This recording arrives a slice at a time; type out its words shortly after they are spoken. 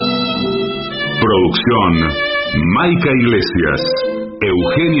Producción: Maica Iglesias,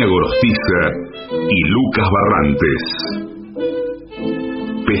 Eugenia Gorostiza y Lucas Barrantes.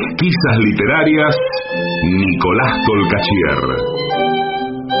 Pesquisas literarias: Nicolás Tolcachier.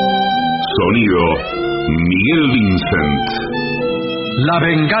 Sonido: Miguel Vincent. La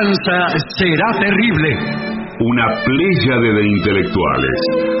venganza será terrible. Una pléyade de intelectuales,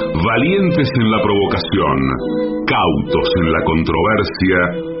 valientes en la provocación, cautos en la controversia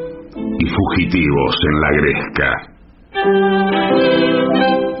y fugitivos en la gresca.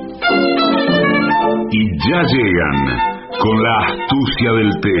 Y ya llegan, con la astucia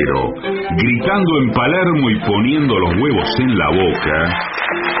del tero, gritando en Palermo y poniendo los huevos en la boca,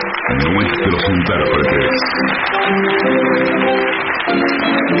 nuestros intérpretes.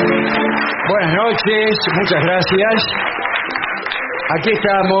 Buenas noches, muchas gracias. Aquí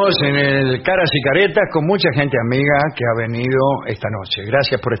estamos en el Caras y Caretas con mucha gente amiga que ha venido esta noche.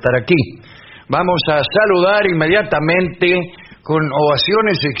 Gracias por estar aquí. Vamos a saludar inmediatamente con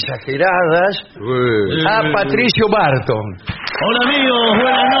ovaciones exageradas a Patricio Barton. Hola amigos,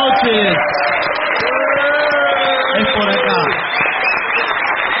 buenas noches. Es por acá.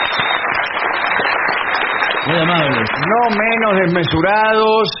 Muy amables. No menos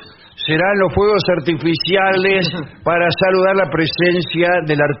desmesurados serán los fuegos artificiales para saludar la presencia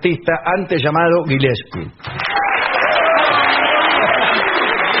del artista antes llamado Gillespie.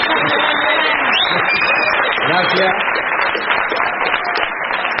 Gracias.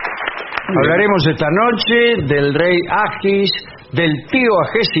 Hablaremos esta noche del rey Agis, del tío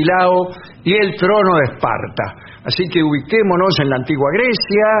Agesilao y el trono de Esparta. Así que ubiquémonos en la antigua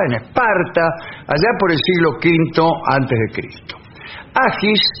Grecia, en Esparta, allá por el siglo V antes de Cristo.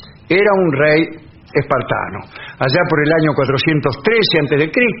 Agis era un rey espartano. Allá por el año 413 antes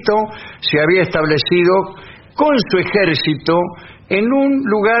de Cristo se había establecido con su ejército en un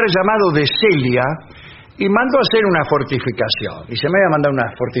lugar llamado Decelia y mandó a hacer una fortificación. Y se me había mandado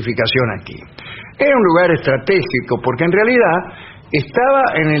una fortificación aquí. Era un lugar estratégico porque en realidad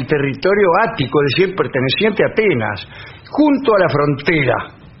estaba en el territorio ático, es decir, perteneciente a Atenas, junto a la frontera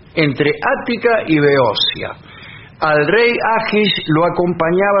entre Ática y Beocia. Al rey Agis lo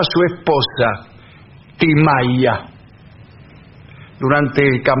acompañaba su esposa, Timaia. Durante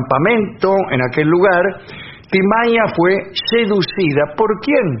el campamento en aquel lugar, Timaia fue seducida. ¿Por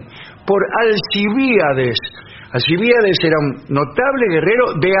quién? Por Alcibíades. Alcibíades era un notable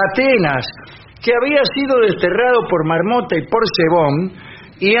guerrero de Atenas, que había sido desterrado por Marmota y por Sebón,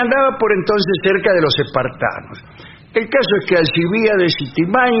 y andaba por entonces cerca de los espartanos. El caso es que Alcibíades y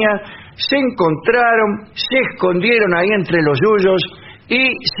Timaia se encontraron, se escondieron ahí entre los yuyos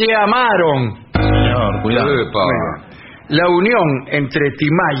y se amaron. Señor, cuidado. La unión entre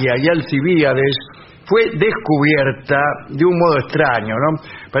Timaia y Alcibíades fue descubierta de un modo extraño, ¿no?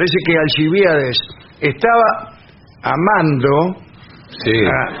 Parece que Alcibíades estaba amando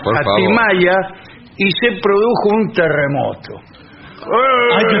a Timaia y se produjo un terremoto.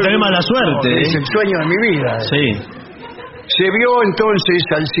 Hay que tener mala suerte. Es el sueño de mi vida. Sí. Se vio entonces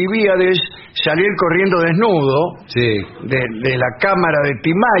Alcibíades salir corriendo desnudo de la cámara de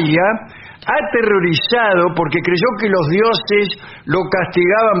Timaia, aterrorizado porque creyó que los dioses lo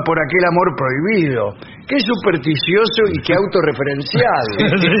castigaban por aquel amor prohibido. Qué supersticioso y qué autorreferencial.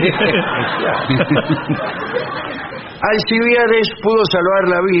 Alcibíades pudo salvar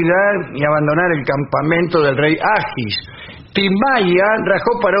la vida y abandonar el campamento del rey Agis. Timaia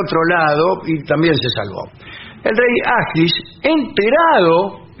rajó para otro lado y también se salvó. El rey Agis,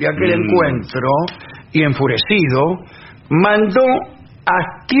 enterado de aquel encuentro y enfurecido, mandó a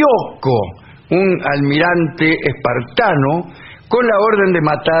Antíoco, un almirante espartano, con la orden de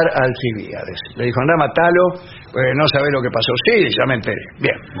matar a Alcibíades. Le dijo, anda, matalo, no sabe lo que pasó. Sí, ya me enteré.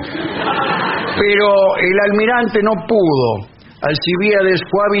 Bien. Pero el almirante no pudo. Alcibíades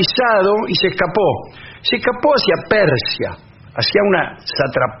fue avisado y se escapó. Se escapó hacia Persia, hacia una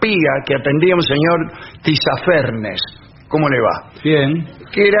satrapía que atendía un señor Tisafernes. ¿Cómo le va? Bien.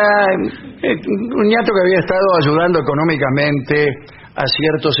 Que era un ñato que había estado ayudando económicamente a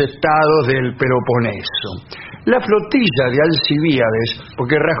ciertos estados del Peloponeso. La flotilla de Alcibíades,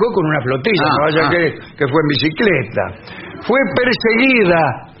 porque rajó con una flotilla, no vaya que fue en bicicleta, fue perseguida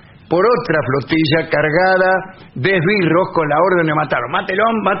por otra flotilla cargada de esbirros con la orden de matarlo.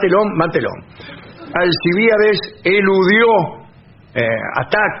 Mátelón, mátelón, mátelón. Alcibíades eludió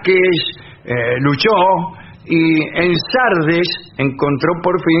ataques, luchó y en Sardes encontró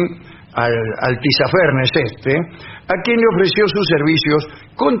por fin al Tisafernes a quien le ofreció sus servicios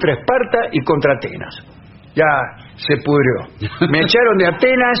contra Esparta y contra Atenas. Ya se pudrió. Me echaron de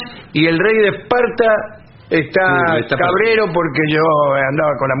Atenas y el rey de Esparta está cabrero porque yo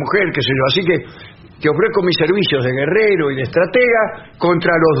andaba con la mujer, qué sé yo, así que te ofrezco mis servicios de guerrero y de estratega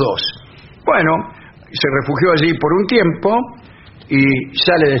contra los dos. Bueno, se refugió allí por un tiempo y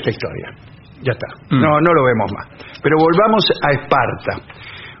sale de esta historia. Ya está, no lo vemos más. Pero volvamos a Esparta.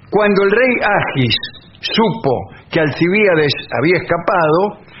 Cuando el rey Agis supo que Alcibíades había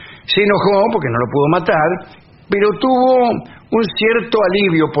escapado, se enojó porque no lo pudo matar, pero tuvo un cierto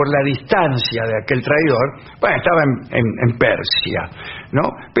alivio por la distancia de aquel traidor. Bueno, estaba en Persia, ¿no?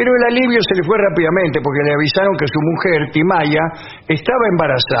 Pero el alivio se le fue rápidamente porque le avisaron que su mujer, Timaya, estaba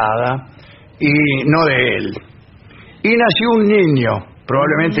embarazada y no de él. Y nació un niño,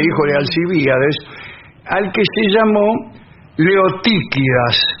 probablemente hijo de Alcibíades, al que se llamó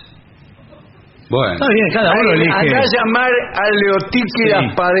Leotíquidas. Bueno, está bien, cada uno elige. Andá a llamar a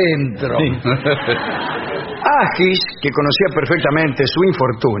Leotíquidas para adentro. Agis, que conocía perfectamente su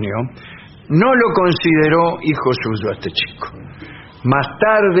infortunio, no lo consideró hijo suyo a este chico. Más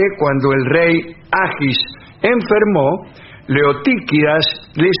tarde, cuando el rey Agis enfermó, Leotíquidas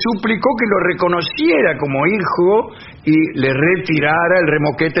le suplicó que lo reconociera como hijo y le retirara el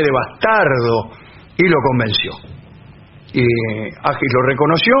remoquete de bastardo, y lo convenció. Y Agis lo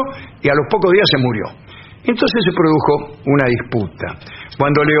reconoció y a los pocos días se murió. Entonces se produjo una disputa.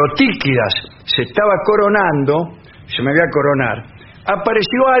 Cuando Leotíquidas se estaba coronando, se me voy a coronar,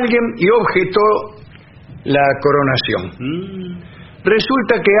 apareció alguien y objetó la coronación.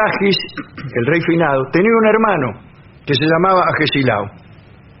 Resulta que Agis, el rey finado, tenía un hermano que se llamaba Agesilao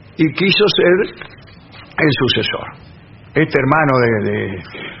y quiso ser el sucesor. Este hermano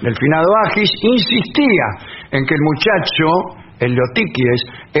del finado Agis insistía en que el muchacho, el Leotíquides,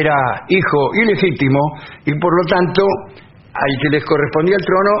 era hijo ilegítimo y por lo tanto al que les correspondía el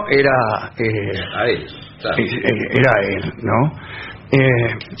trono era a él, claro. Era él, ¿no?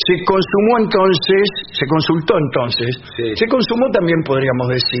 Se consultó entonces, sí. Se consumó también, podríamos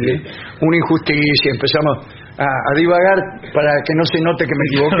decir, sí, una injusticia. Empezamos a divagar para que no se note que me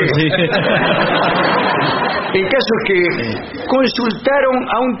equivoqué. Sí. El caso es que consultaron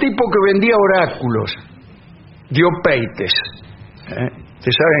a un tipo que vendía oráculos, Diopeites.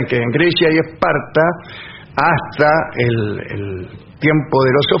 Ustedes saben que en Grecia y Esparta, hasta el tiempo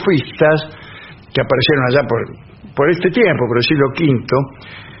de los sofistas, que aparecieron allá por este tiempo, por el siglo V,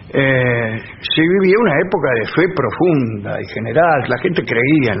 se vivía una época de fe profunda y general. La gente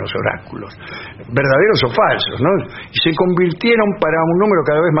creía en los oráculos, verdaderos o falsos, ¿no? Y se convirtieron para un número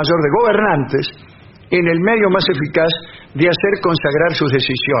cada vez mayor de gobernantes en el medio más eficaz de hacer consagrar sus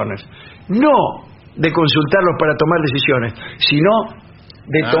decisiones. No de consultarlos para tomar decisiones, sino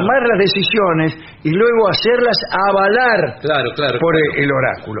de tomar las decisiones y luego hacerlas avalar por el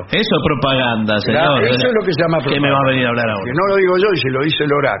oráculo. Eso es propaganda, señor. Eso es lo que se llama propaganda. ¿Qué me va a venir a hablar ahora? Que no lo digo yo, y se lo dice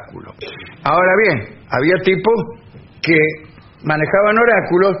el oráculo. Ahora bien, había tipos que manejaban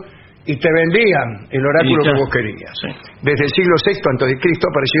oráculos y te vendían el oráculo que vos querías. Sí. Desde el siglo VI a.C.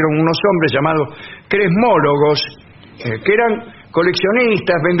 aparecieron unos hombres llamados cresmólogos, que eran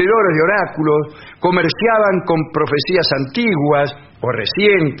coleccionistas, vendedores de oráculos, comerciaban con profecías antiguas o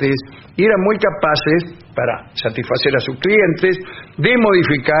recientes y eran muy capaces, para satisfacer a sus clientes, de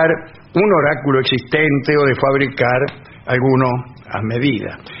modificar un oráculo existente o de fabricar alguno a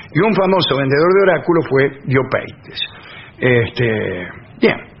medida. Y un famoso vendedor de oráculos fue Diopeites.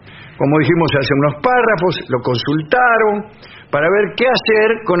 Bien, como dijimos hace unos párrafos, lo consultaron para ver qué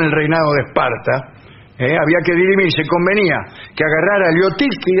hacer con el reinado de Esparta. Había que dirimir, se convenía que agarrara a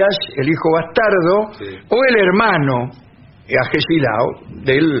Leotíquidas, el hijo bastardo, o el hermano Agesilao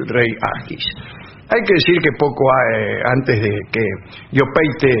del rey Agis. Hay que decir que poco antes de que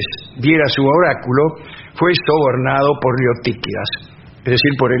Diopeites diera su oráculo, fue sobornado por Leotíquidas, es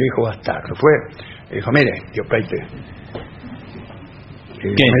decir, por el hijo bastardo. Dijo, mire, Diopeites,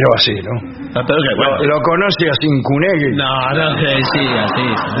 primero así, ¿no? ¿Lo conoce a Cincunegui? No, sí,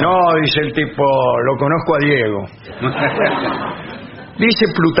 así. No, dice el tipo, lo conozco a Diego. Dice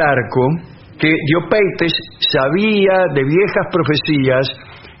Plutarco que Diopeites sabía de viejas profecías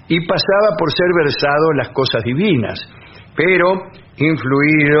y pasaba por ser versado en las cosas divinas, pero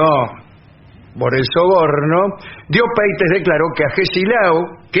influido por el soborno, Diopeites declaró que Agesilao,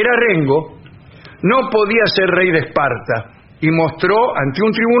 que era rengo, no podía ser rey de Esparta, y mostró ante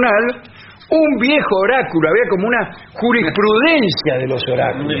un tribunal un viejo oráculo. Había como una jurisprudencia de los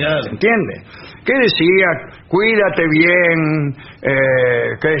oráculos, ¿entiende? Que decía, cuídate bien,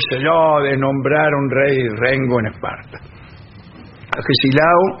 qué sé yo, de nombrar un rey rengo en Esparta.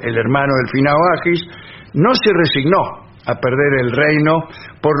 Agesilao, el hermano del finado Agis, no se resignó a perder el reino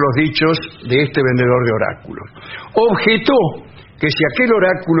por los dichos de este vendedor de oráculos. Objetó que si aquel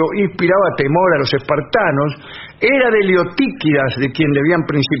oráculo inspiraba temor a los espartanos, era de Leotíquidas de quien debían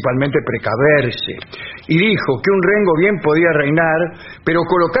principalmente precaverse. Y dijo que un rengo bien podía reinar, pero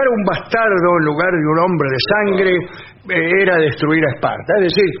colocar a un bastardo en lugar de un hombre de sangre era destruir a Esparta. Es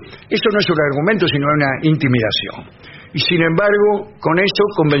decir, eso no es un argumento, sino una intimidación. Y sin embargo, con eso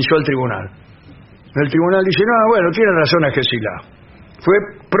convenció al tribunal. El tribunal dice, no, bueno, tiene razón Agesilaos. Fue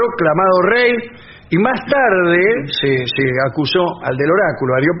proclamado rey y más tarde se acusó al del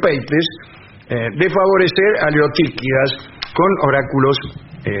oráculo, a Diopeites, de favorecer a Leotíquidas con oráculos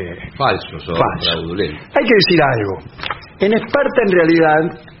falsos o fraudulentos. Hay que decir algo. En Esparta, en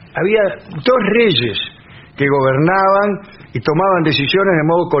realidad, había dos reyes que gobernaban y tomaban decisiones de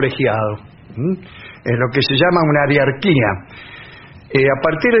modo colegiado. Es lo que se llama una ariarquía. A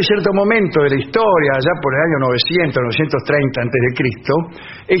partir de cierto momento de la historia, allá por el año 900, 930 a.C.,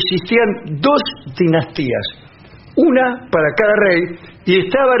 existían dos dinastías, una para cada rey, y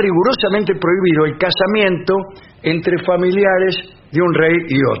estaba rigurosamente prohibido el casamiento entre familiares de un rey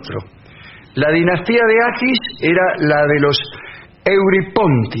y otro. La dinastía de Agis era la de los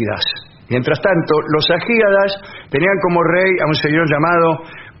Euripóntidas. Mientras tanto, los agíadas tenían como rey a un señor llamado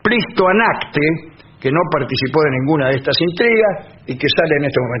Plistoanacte, que no participó de ninguna de estas intrigas y que sale en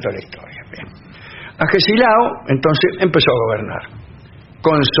este momento de la historia. Bien. Agesilao entonces empezó a gobernar.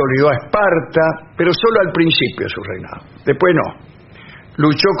 Consolidó a Esparta, pero solo al principio de su reinado. Después no.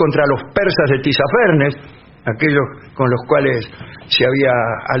 Luchó contra los persas de Tisafernes, aquellos con los cuales se había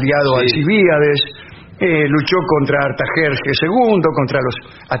aliado Alcibíades. Luchó contra Artajerjes II, contra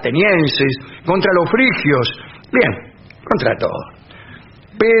los atenienses, contra los frigios. Bien, contra todo.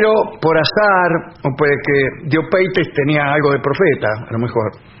 Pero por azar, o puede que Diopeites tenía algo de profeta, a lo mejor,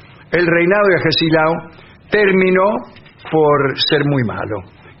 el reinado de Agesilao terminó por ser muy malo.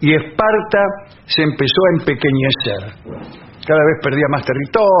 Y Esparta se empezó a empequeñecer. Cada vez perdía más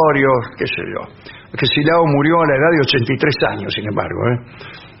territorios, qué sé yo. Agesilao murió a la edad de 83 años, sin embargo,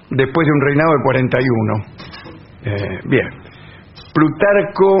 después de un reinado de 41. Bien.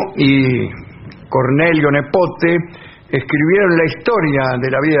 Plutarco y Cornelio Nepote escribieron la historia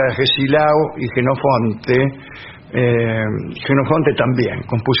de la vida de Agesilao y Xenofonte. Xenofonte también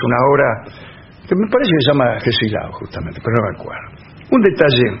compuso una obra que me parece que se llama Agesilao, justamente, pero no me acuerdo. Un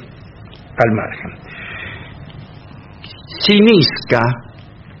detalle al margen. Cinisca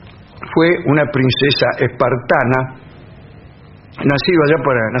fue una princesa espartana nacida allá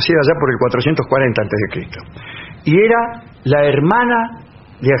por el 440 a.C. y era la hermana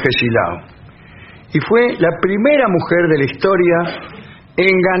de Agesilao. Y fue la primera mujer de la historia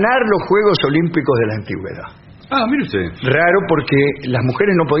en ganar los Juegos Olímpicos de la Antigüedad. Ah, mire usted. Raro porque las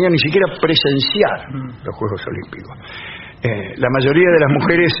mujeres no podían ni siquiera presenciar los Juegos Olímpicos. La mayoría de las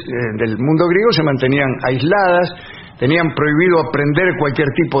mujeres del mundo griego se mantenían aisladas, tenían prohibido aprender cualquier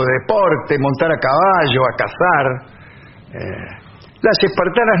tipo de deporte, montar a caballo, a cazar. Las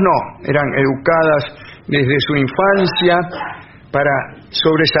espartanas no, eran educadas desde su infancia para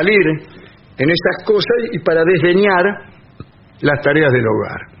sobresalir en esas cosas y para desdeñar las tareas del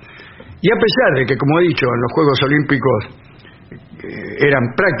hogar. Y a pesar de que, como he dicho, en los Juegos Olímpicos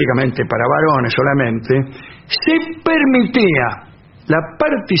eran prácticamente para varones solamente, se permitía la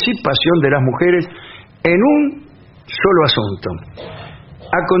participación de las mujeres en un solo asunto: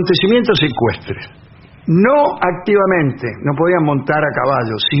 acontecimientos ecuestres. No activamente, no podían montar a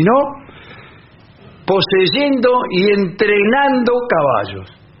caballo, sino poseyendo y entrenando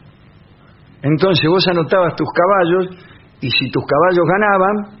caballos. Entonces vos anotabas tus caballos y si tus caballos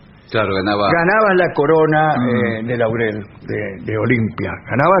ganaban, ganabas la corona de laurel de Olimpia,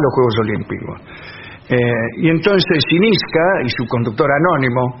 ganabas los Juegos Olímpicos. Y entonces Cinisca y su conductor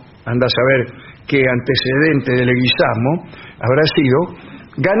anónimo, anda a saber qué antecedente del leguizamo habrá sido,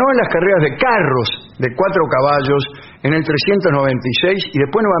 ganó en las carreras de carros de 4 caballos en el 396 y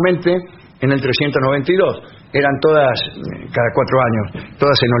después nuevamente en el 392. Eran todas, cada 4 años,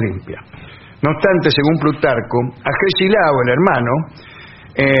 todas en Olimpia. No obstante, según Plutarco, Agesilao, el hermano,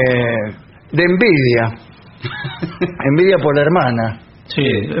 de envidia por la hermana,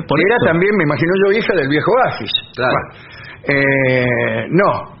 era también, me imagino yo, hija del viejo Agis. Claro.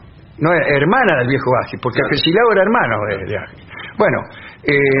 No, hermana del viejo Agis, porque Agesilao era hermano de Agis. Bueno,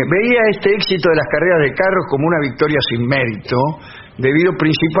 veía este éxito de las carreras de carros como una victoria sin mérito, debido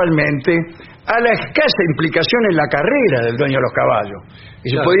principalmente a la escasa implicación en la carrera del dueño de los caballos. Y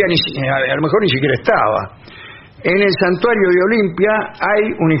se podía a lo mejor ni siquiera estaba. En el santuario de Olimpia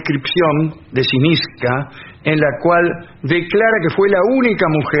hay una inscripción de Cinisca en la cual declara que fue la única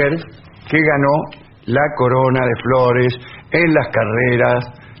mujer que ganó la corona de flores en las carreras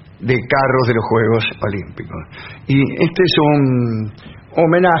de carros de los Juegos Olímpicos. Y este es un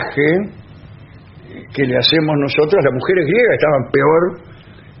homenaje que le hacemos nosotros a las mujeres griegas, que estaban peor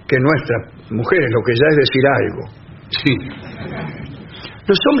que nuestras mujeres, lo que ya es decir algo. Sí.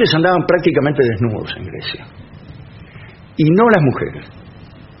 Los hombres andaban prácticamente desnudos en Grecia, y no las mujeres,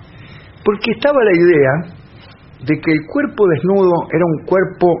 porque estaba la idea de que el cuerpo desnudo era un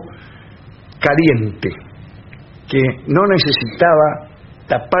cuerpo caliente, que no necesitaba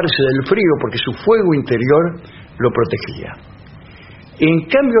taparse del frío porque su fuego interior lo protegía. En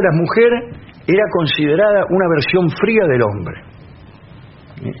cambio, la mujer era considerada una versión fría del hombre.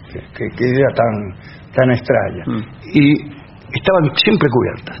 Qué idea tan extraña. Y estaban siempre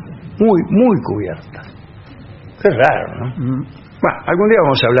cubiertas, muy cubiertas. Qué raro, ¿no? Bueno, algún día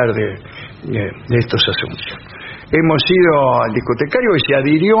vamos a hablar de estos asuntos. Hemos ido al discotecario y se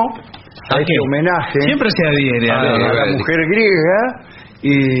adhirió a este homenaje. Siempre se adhiere a la mujer griega.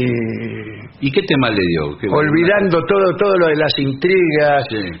 ¿Y qué tema le dio? Olvidando todo lo de las intrigas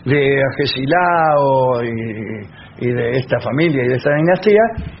de Agesilao y de esta familia y de esta dinastía,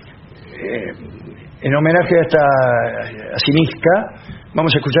 en homenaje a Sinisca,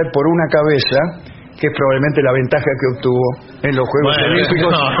 vamos a escuchar Por una cabeza, que es probablemente la ventaja que obtuvo en los Juegos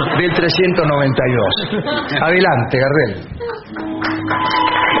Olímpicos del 392. Adelante, Gardel.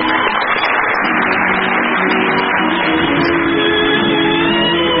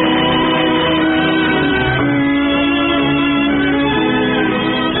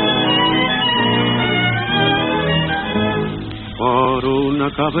 Por una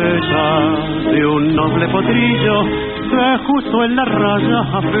cabeza de un noble potrillo que justo en la raya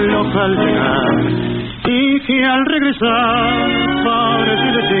afloja al llegar, y que al regresar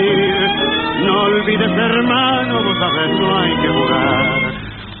parece decir: no olvides, hermano, vos sabés, no hay que jugar.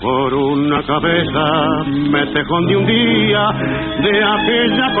 Por una cabeza me tejón de un día de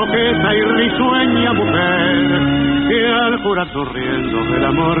aquella coqueta y risueña mujer, que al jurar sonriendo del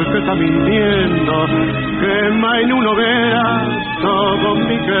amor que está mintiendo, quema en una hoguera todo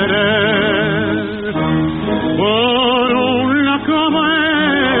mi querer. Por una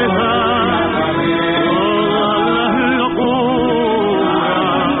cabeza todas las locuras,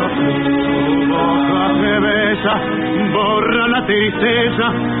 tu boca que besa borra la tristeza,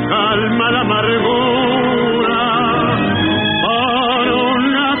 calma la amargura. Por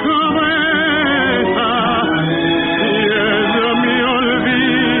una cabeza, si ella me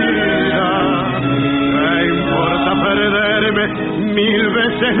olvida, ¿qué importa perderme 1000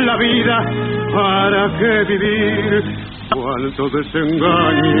 veces la vida? ¿Para qué vivir? Cuánto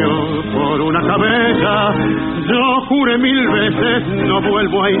desengaño por una cabeza. Yo juré 1000 veces, no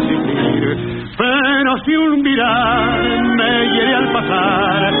vuelvo a insistir, pero si un mirar me hiere al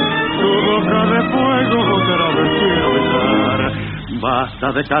pasar, tu boca de fuego otra vez quiero besar. Basta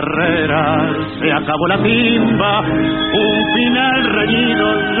de carreras, se acabó la timba, un final reñido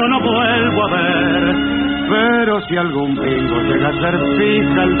yo no vuelvo a ver. Pero si algún bingo llega a ser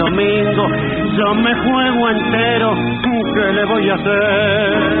fija el domingo, yo me juego entero, ¿qué le voy a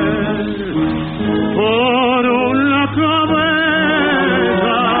hacer? Por una cabeza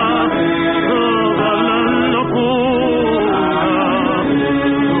toda la locura,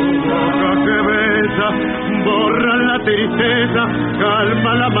 tu boca que besa borra la tristeza,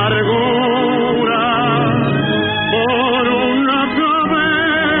 calma la amargura. Por una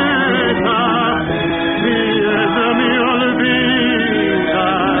cabeza, si ella me olvida,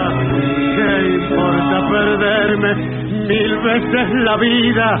 ¿qué importa perderme 1000 veces la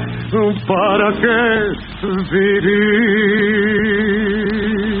vida? ¿Para qué vivir?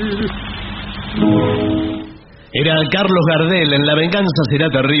 Era Carlos Gardel en La venganza será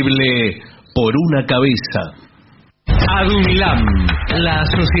terrible, Por una cabeza. ADUNLAM, la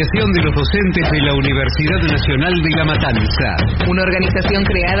Asociación de los Docentes de la Universidad Nacional de La Matanza. Una organización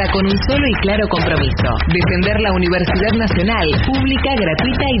creada con un solo y claro compromiso: defender la Universidad Nacional, pública,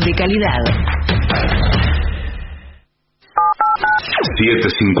 gratuita y de calidad.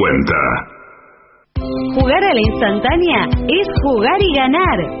 7:50. Jugar a la instantánea es jugar y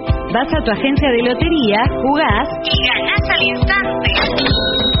ganar. Vas a tu agencia de lotería, jugás y ganás al instante.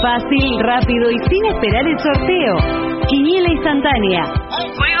 Fácil, rápido y sin esperar el sorteo. Quiniela instantánea,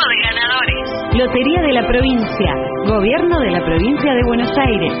 un juego de ganadores. Lotería de la provincia, Gobierno de la Provincia de Buenos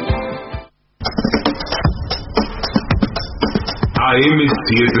Aires. AM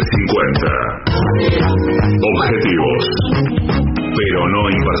 750. Objetivos, pero no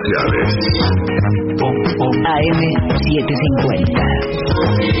imparciales. AM 750.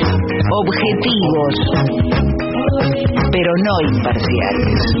 Objetivos, pero no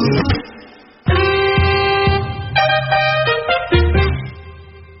imparciales. 7:51.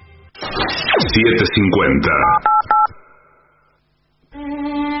 750.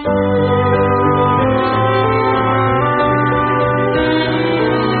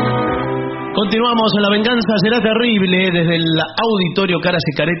 Continuamos en La Venganza Será Terrible desde el Auditorio Caras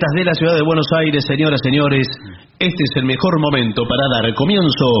y Caretas de la Ciudad de Buenos Aires. Señoras, señores, este es el mejor momento para dar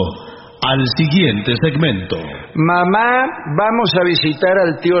comienzo al siguiente segmento. Mamá, vamos a visitar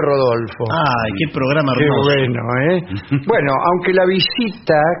al tío Rodolfo. Ay, qué programa Qué hermoso. bueno, ¿eh? Bueno, aunque la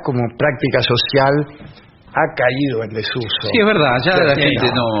visita como práctica social ha caído en desuso. Sí, es verdad, ya la gente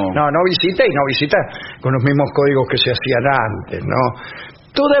No visita y no visita con los mismos códigos que se hacían antes, ¿no?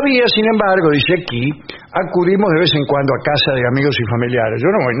 Todavía, sin embargo, dice aquí, acudimos de vez en cuando a casa de amigos y familiares. Yo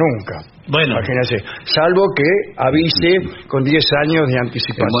no voy nunca. Bueno. Imagínense, salvo que avise con 10 años de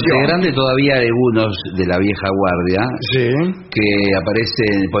anticipación. En Monte Grande todavía hay unos de la vieja guardia que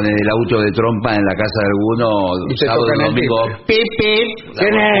aparecen, ponen el auto de trompa en la casa de alguno sábado y domingo. Pepe,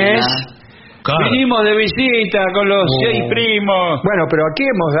 ¿quién es? Claro. Vinimos de visita con los 6 primos. Bueno, pero aquí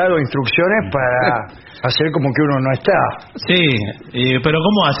hemos dado instrucciones para hacer como que uno no está. Sí, pero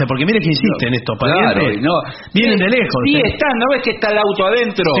 ¿cómo hace? Porque mire que insisten estos parientes. Claro, Vienen de lejos. Sí, están, ¿no ves que está el auto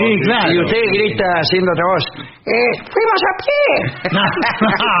adentro? Sí, claro. Y usted grita haciendo otra voz, ¡fuimos a pie! No.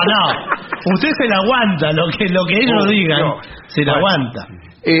 Usted se la aguanta, lo que ellos digan, se la aguanta.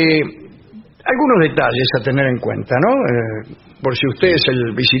 Algunos detalles a tener en cuenta, ¿no? Por si usted es el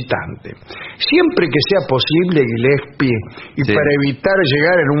visitante. Siempre que sea posible, Gillespie, y para evitar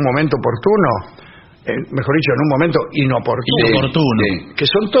llegar en un momento oportuno, mejor dicho, en un momento inoportuno, que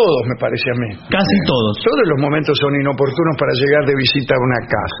son todos, me parece a mí. Casi todos. Todos los momentos son inoportunos para llegar de visita a una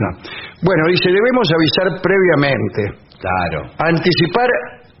casa. Bueno, dice, debemos avisar previamente. Claro. Anticipar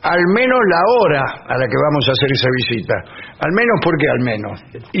al menos la hora a la que vamos a hacer esa visita. Al menos, ¿por qué al menos?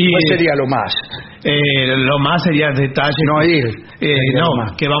 ¿Cuál sería lo más? Lo más sería detalles. No ir.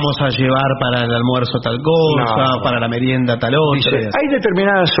 Que vamos a llevar para el almuerzo tal cosa, para la merienda tal otra. Dice, hay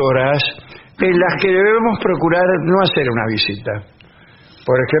determinadas horas en las que debemos procurar no hacer una visita.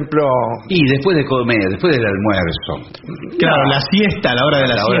 Por ejemplo... Y después de comer, después del almuerzo. Claro, la siesta, la hora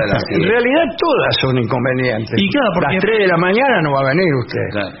de la siesta. En realidad todas son inconvenientes. Y claro, porque... Las 3 de la mañana no va a venir usted.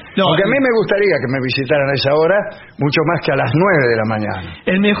 Claro. Porque a mí me gustaría que me visitaran a esa hora mucho más que a las 9 de la mañana.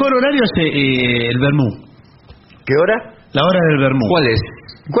 El mejor horario es el vermú. ¿Qué hora? La hora del vermú. ¿Cuál es?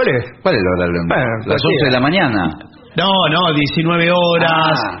 ¿Cuál es? ¿Cuál es la hora del vermú? Bueno, las 11 de la mañana. No, 19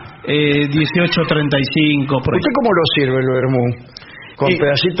 horas, 18:35, por ahí. ¿Usted cómo lo sirve el vermú? ¿Con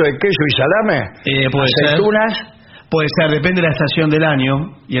pedacito de queso y salame? ¿Aceitunas? Puede ser, depende de la estación del año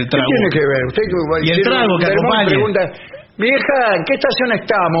y el trago. ¿Qué tiene que ver? Usted y el trago que acompaña. Pregunta, vieja, ¿en qué estación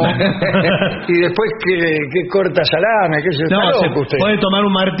estamos? Y después que corta salame, qué sé yo. No, puede tomar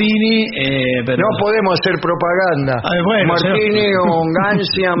un martini, pero... No podemos hacer propaganda. Martini o un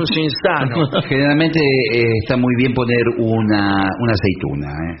Gansiam sin sano. Generalmente está muy bien poner una aceituna.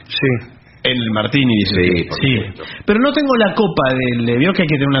 Sí. El martini, dice. Sí. Pero no tengo la copa vio que hay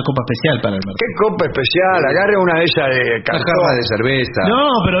que tener una copa especial para el martini. ¿Qué copa especial? Agarre una de esas de cartón. Una jarra de cerveza.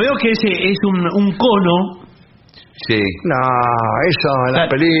 No, pero veo que ese es un cono. Sí. No, eso en las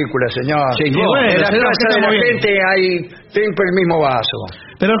películas, señor. Sí, en la casa de la gente hay siempre el mismo vaso.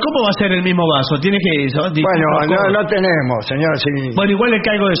 Pero ¿cómo va a ser el mismo vaso? Tiene que... Bueno, no tenemos, señor. Sí. Bueno, igual le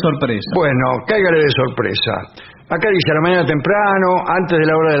caigo de sorpresa. Bueno, cáigale de sorpresa. Acá dice a la mañana temprano, antes de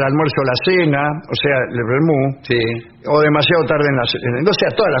la hora del almuerzo o la cena, o sea, el vermú, o demasiado tarde en la cena, o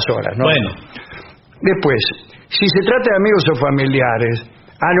sea, todas las horas, ¿no? Bueno. Después, si se trata de amigos o familiares,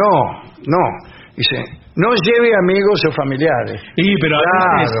 no, dice, no lleve amigos o familiares. Pero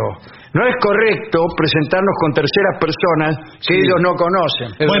claro, no es correcto presentarnos con terceras personas que ellos no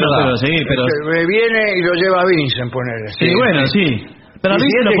conocen. Bueno, pero... Me viene y lo lleva a Vincent, ponele. Sí, bueno, sí. Pero a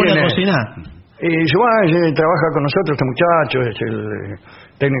Vincent lo pone a cocinar. Y dice, trabaja con nosotros este muchacho, es el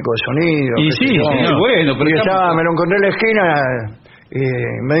técnico de sonido. Y sí, bueno, pero me lo encontré en la esquina y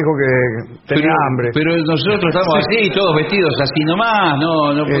me dijo que tenía hambre. Pero nosotros estamos así, todos vestidos así nomás,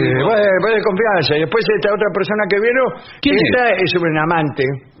 no de confianza. Y después esta otra persona que vino, es un amante.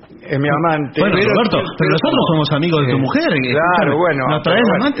 Es mi amante. Bueno, Roberto, pero nosotros somos amigos de tu mujer. Claro, bueno. ¿No traes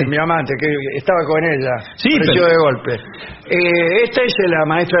amante? Mi amante, que estaba con ella. Sí, pero... de golpe. Esta es la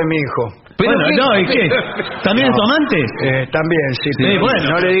maestra de mi hijo. Pero ¿y qué? ¿También es tu amante? También, sí. Bueno.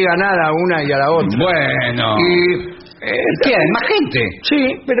 No le diga nada a una y a la otra. Bueno. ¿Qué hay? ¿Más gente? Sí,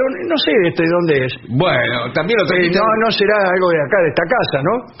 pero no sé de dónde es. Bueno, también lo trajiste. No será algo de acá, de esta casa,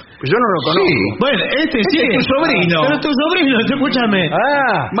 ¿no? Pues yo no lo conozco. Sí. Bueno, este sí es tu sobrino. Pero es tu sobrino, escúchame.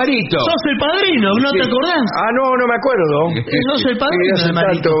 Marito. Sos el padrino, ¿no te acordás? No me acuerdo. Sos el padrino de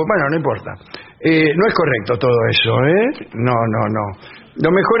Marito. Bueno, no importa. No es correcto todo eso, ¿eh? No. Lo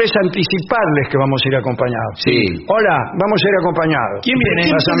mejor es anticiparles que vamos a ir acompañados. Sí. Hola, vamos a ir acompañados. ¿Quién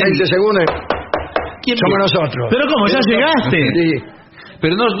viene? Pasan 20 segundos. ¿Quién Somos viene? nosotros. Pero ¿cómo? ¿Ya llegaste? Sí.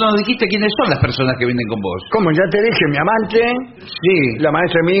 Pero no dijiste quiénes son las personas que vienen con vos. ¿Cómo? Ya te dije, mi amante, Sí. la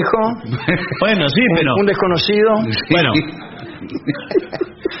maestra de mi hijo, Bueno, sí, pero... un desconocido. Bueno.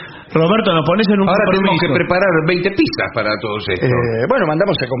 Roberto, nos pones en un Ahora tenemos compromiso. que preparar 20 pizzas para todos estos. Bueno,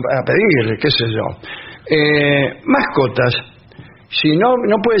 mandamos a pedir, qué sé yo. Mascotas. Si no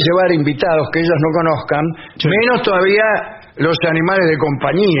puedes llevar invitados que ellos no conozcan, Sí. menos todavía los animales de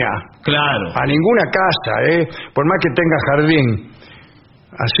compañía. Claro. A ninguna casa, por más que tenga jardín.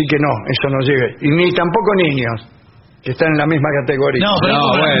 Así que no, eso no llegue. Y ni tampoco niños, que están en la misma categoría. No, pero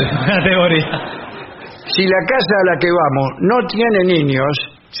No, bueno. categoría. Si la casa a la que vamos no tiene niños,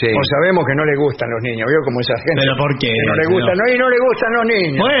 Sí. o sabemos que no le gustan los niños, ¿vio? Como esa gente. ¿Pero por qué, Que no le señor? gustan, y no le gustan los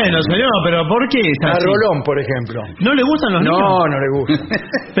niños. Bueno, señor, pero ¿por qué es A así? Rolón, por ejemplo. ¿No le gustan los niños? No le gustan.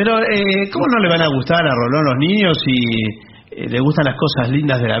 Pero, ¿cómo no le van a gustar a Rolón los niños si le gustan las cosas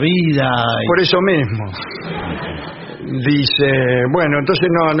lindas de la vida? Por eso mismo. Dice, bueno, entonces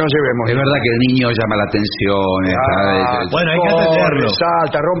no llevemos. Es verdad que el niño llama la atención. bueno, hay que corre, atenderlo.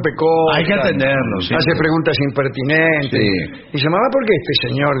 Salta, rompe cosas. Hay que atenderlo, sí. Hace preguntas impertinentes. Sí. Dice, mamá, ¿por qué este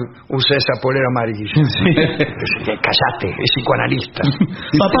señor usa esa polera amarilla? Sí. Cállate, es psicoanalista.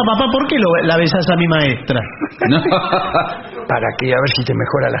 Papá, ¿por qué la besás a mi maestra? No. Para que a ver si te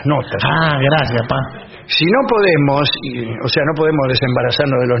mejora las notas. Ah, gracias, pa. Si no podemos, o sea, no podemos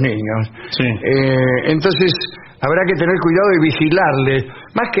desembarazarnos de los niños, Sí. entonces habrá que tener cuidado y vigilarle,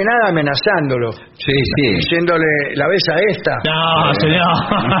 más que nada amenazándolo, Sí. diciéndole, ¿la ves a esta? No, señor.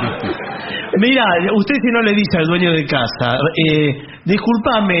 Mira, usted si no le dice al dueño de casa,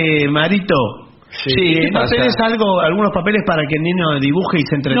 discúlpame, Marito. Sí, ¿qué ¿no pasa? tenés algunos papeles para que el niño dibuje y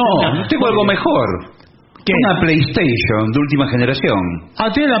se entretenga? No, tengo algo mejor. ¿Qué? Una PlayStation de última generación.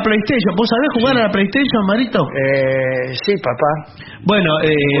 Ah, tiene la PlayStation. ¿Vos sabés jugar a la PlayStation, Marito? Sí, papá. Bueno,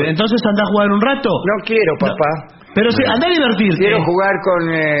 entonces andá a jugar un rato. No quiero, papá. Pero andá a divertirte. Quiero jugar con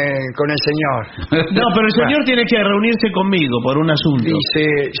el señor. No, pero el señor tiene que reunirse conmigo por un asunto.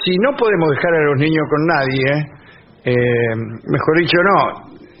 Dice, si no podemos dejar a los niños con nadie, mejor dicho,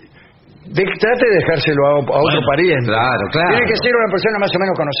 no. Trate de dejárselo a otro pariente. Claro. Tiene que ser una persona más o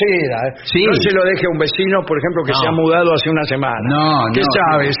menos conocida. Sí. No se lo deje a un vecino, por ejemplo, que No. se ha mudado hace una semana. No, ¿Qué no.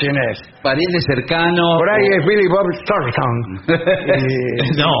 sabes quién es? Pariente cercano. Por ahí es Billy Bob Thornton.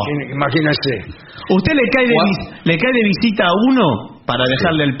 No. Imagínese. Usted le cae de visita a uno para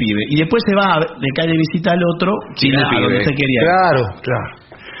dejarle al pibe y después le cae de visita al otro Sin el a donde pibe. usted quería ir. Claro.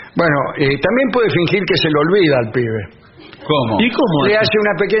 Bueno, también puede fingir que se lo olvida al pibe. ¿Cómo? ¿Y cómo? Le hace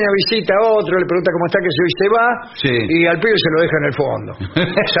una pequeña visita a otro, le pregunta cómo está, que se hoy se va, Sí. y al pibe se lo deja en el fondo.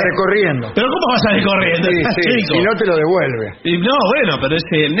 Sale corriendo. ¿Pero cómo vas a ir corriendo? Sí, Estás sí, chico. y no te lo devuelve. Y no, bueno, pero es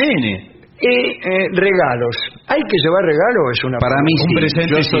el nene. Y regalos. ¿Hay que llevar regalo? Es una Para mí Un sí.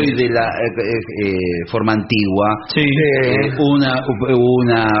 presente, Yo sí. soy de la forma antigua. Sí.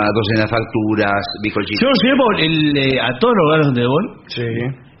 Una docena de facturas, bizcochitos. Yo llevo a todos los lugares donde voy, Sí.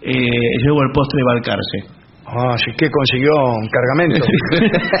 llevo el postre de Balcarce. Ah, sí que consiguió un cargamento.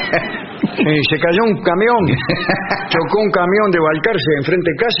 Se cayó un camión, chocó un camión de Balcarce enfrente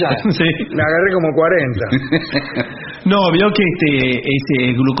de casa. Sí. Le agarré como 40. No, vio que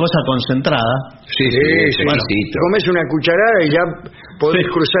es glucosa concentrada. Sí. Bueno, comes una cucharada y ya podés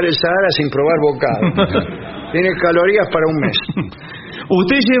cruzar el Sahara sin probar bocado. Tienes calorías para un mes.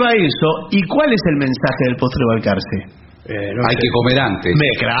 Usted lleva eso, ¿y cuál es el mensaje del postre de Balcarce? No Hay sé. que comer antes.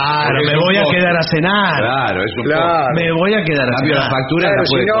 Claro, Porque me es un voy a postre. quedar a cenar. Claro, es un Claro. postre. Me voy a quedar a Cambio la cenar. factura Claro, la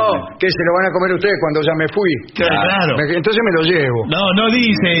si puede no, comer. que se lo van a comer ustedes cuando ya me fui. Claro. Entonces me lo llevo. No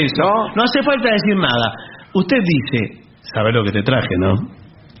dice eso. ¿No? No hace falta decir nada. Usted dice, ¿sabe lo que te traje, no?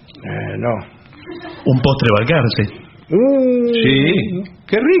 No. Un postre Balcarce. Sí.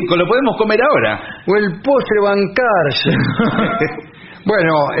 Qué rico, lo podemos comer ahora. O el postre bancarse.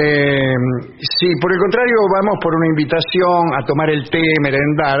 Bueno, si por el contrario vamos por una invitación a tomar el té,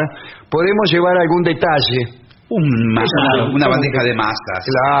 merendar, podemos llevar algún detalle. Una bandeja de masas.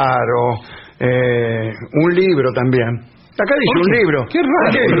 Claro, un libro también. Acá dice un libro. Qué raro.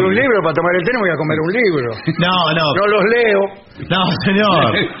 ¿Por qué? Un libro para tomar el té, no voy a comer un libro. No. No los leo. No,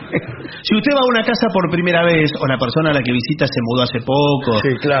 señor. Si usted va a una casa por primera vez o la persona a la que visita se mudó hace poco. Sí,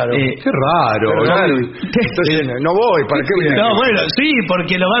 claro. Qué raro. Claro. Entonces, no voy, ¿para qué voy a ir? No, bueno, sí,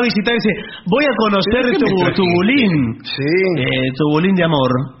 porque lo va a visitar y dice, voy a conocer tu bulín. Sí. Tu bulín de amor.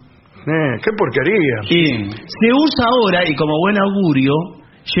 Qué porquería. Y se usa ahora, y como buen augurio,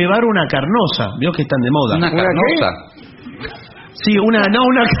 llevar una carnosa. Vio que están de moda. Una carnosa. Sí, una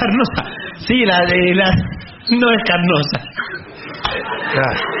carnosa. Sí, no es carnosa.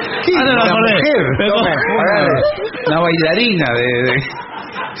 No, una mujer. Una bailarina de...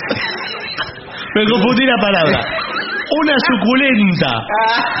 Me confundí la palabra. Una suculenta.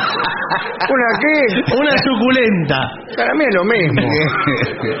 ¿Una qué? Una suculenta. Para mí es lo mismo.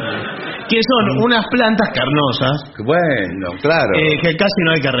 Que son unas plantas carnosas. Bueno, claro. Que casi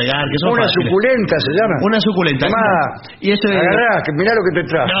no hay que regar. Que son una fáciles. Suculenta se llama. Una suculenta. Y eso es... Agarrá, que mirá lo que te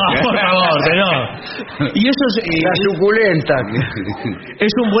trajo. No, por favor, no. Y eso es... La suculenta.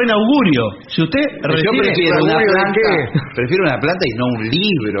 Es un buen augurio. Si usted Yo prefiero una planta y no un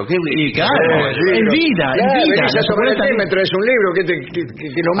libro. Claro, en vida. La suculenta me traes un libro que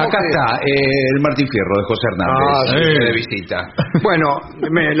lo moje. Acá está, el Martín Fierro de José Hernández, de visita. Bueno,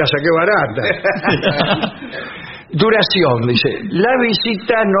 me la saqué barata. Duración, dice. Las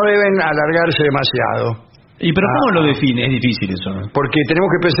visitas no deben alargarse demasiado. ¿Y pero cómo lo define? Es difícil eso. Porque tenemos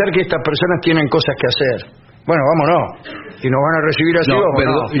que pensar que estas personas tienen cosas que hacer. Bueno, vámonos. Y nos van a recibir así. Yo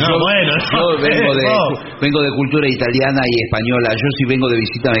vengo de cultura italiana y española. Yo si vengo de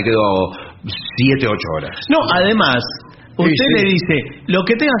visita me quedo 7, 8 horas. No, además... Usted le dice, lo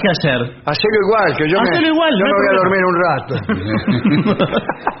que tengas que hacer... Hacelo igual, que yo me voy a dormir un rato.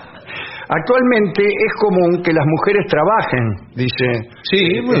 Actualmente es común que las mujeres trabajen, dice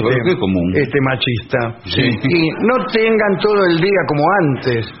es común. Este machista. Sí. Y no tengan todo el día como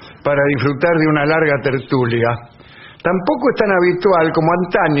antes para disfrutar de una larga tertulia. Tampoco es tan habitual como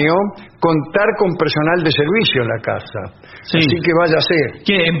antaño contar con personal de servicio en la casa. Sí. Así que váyase.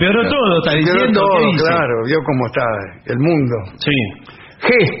 ¿Qué? ¿Empeoró todo? ¿Está diciendo? Empeoró todo, ¿Qué dice? claro. Vio cómo está el mundo. Sí.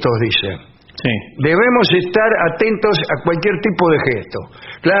 Gestos, dice. Sí. Debemos estar atentos a cualquier tipo de gesto.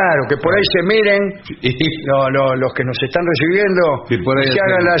 Claro, que por ahí se miren los que nos están recibiendo, se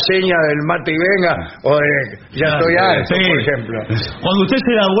hagan la seña del mate y venga, o de ya estoy alto, por ejemplo. Cuando usted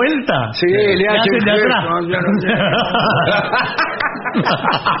se da vuelta, le hacen de atrás.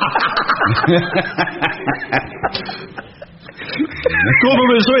 ¿Cómo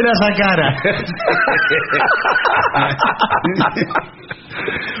me suena esa cara?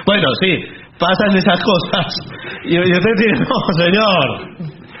 Bueno, sí, pasan esas cosas. Y usted tiene... No, señor.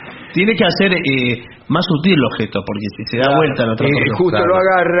 Tiene que hacer más sutil los gestos, porque si se da vuelta en otra cosa. Justo lo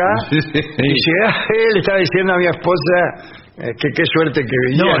agarra y dice, él está diciendo a mi esposa que qué suerte que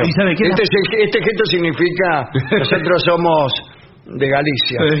vinieron. No, ¿y sabe qué? Este gesto significa, nosotros somos de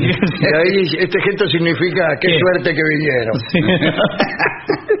Galicia. Y ahí este gesto significa qué suerte que vinieron.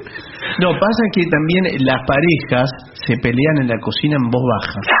 No, pasa que también las parejas se pelean en la cocina en voz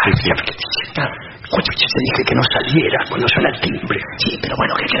baja. Te dije que no saliera cuando suena el timbre. Sí, pero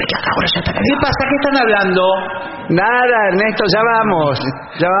bueno, ¿qué crees que haga ahora? ¿Qué pasa? ¿Qué están hablando? Nada, Ernesto, ya vamos.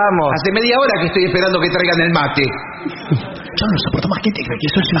 Hace media hora que estoy esperando que traigan el mate. Yo no soporto más gente que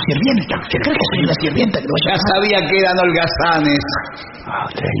soy una sirvienta. ¿Qué crees que soy una sirvienta? Ya sabía que eran holgazanes.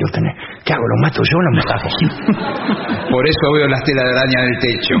 ¿Qué hago? ¿Lo mato yo o lo mato? Por eso veo las telas de araña en el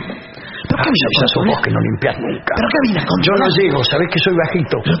techo. ¿Pero qué ya sos vos que no limpias nunca? ¿Pero qué vienes con? Yo no llego, sabés que soy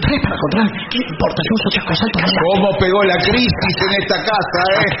bajito. Lo traes para controlar. ¿Qué importa? Yo uso chasco salto. ¿Cómo pegó la crisis en esta casa,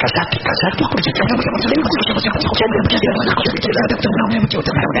 Casate.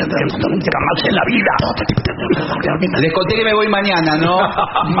 Jamás en la vida. Les conté que me voy mañana, ¿no?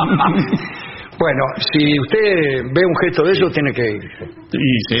 Bueno, si usted ve un gesto de eso, tiene que ir.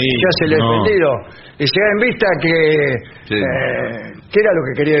 Sí. Ya se le ha defendido. Y se da en vista que... ¿qué era lo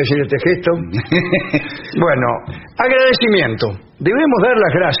que quería decir este gesto? Bueno, agradecimiento. Debemos dar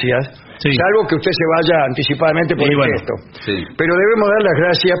las gracias, salvo que usted se vaya anticipadamente por el gesto. Sí. Pero debemos dar las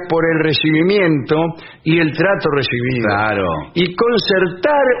gracias por el recibimiento y el trato recibido. Claro. Y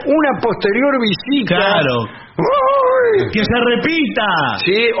concertar una posterior visita. Claro. ¡Uy! ¡Que se repita!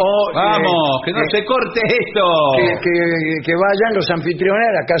 Sí, o... Vamos, que no se corte esto. Que vayan los anfitriones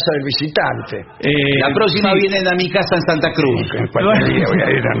a la casa del visitante. La próxima vienen a mi casa en Santa Cruz. Cualquier día voy a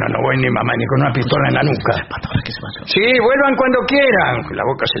ir, no voy ni mamá ni con una pistola en la nuca. Sí, vuelvan cuando quieran. La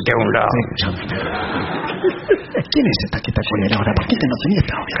boca se te a un lado. ¿Quién es esta que está con él ahora? ¿Por qué te no tenía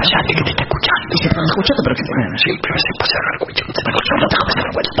esta novia? Cállate que te está escuchando. Sí, pero me escuchaste, pero que te... Sí, pero se pasa a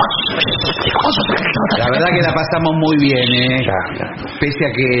La verdad que la pasamos muy bien, pese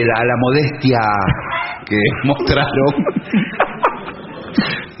a que a la modestia que mostraron.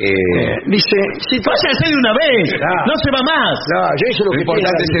 Dice, si tú haces de una vez, no se va más. No, yo hice lo que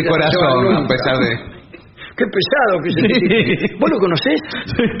importante es el corazón, a pesar de... Qué pesado que es el... ¿Vos lo conocés?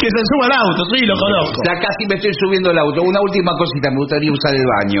 Que se suba al auto, sí, lo conozco. Ya casi me estoy subiendo al auto. Una última cosita, me gustaría usar el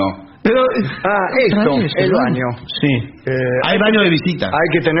baño. Pero, el baño. Sí. Hay baño de visita. Hay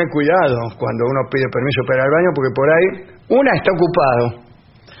que tener cuidado cuando uno pide permiso para ir al baño, porque por ahí, una está ocupado.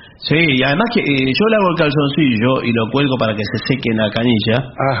 Sí, y además que yo le hago el calzoncillo y lo cuelgo para que se seque en la canilla.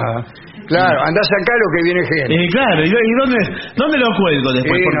 Ajá. Claro, andás acá lo que viene gente. Claro, ¿y dónde lo cuelgo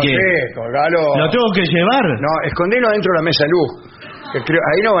después? Porque no sé, colgalo. ¿lo tengo que llevar? No, escondelo dentro de la mesa de luz.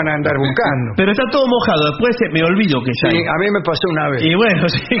 Ahí no van a andar buscando. Pero está todo mojado, después me olvido que ya. Sí, a mí me pasó una vez. Y bueno,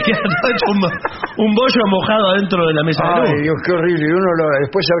 sí, que ha hecho un bollo mojado adentro de la mesa de luz. Ay, Dios, qué horrible. Y uno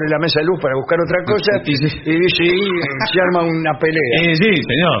después abre la mesa de luz para buscar otra cosa y dice, se arma una pelea. Sí,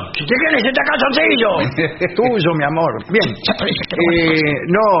 señor. ¿Qué quieres este calzoncillo? Tuyo, mi amor. Bien.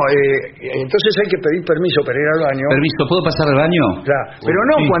 Entonces hay que pedir permiso para ir al baño. ¿Permiso? ¿Puedo pasar al baño? Claro, pero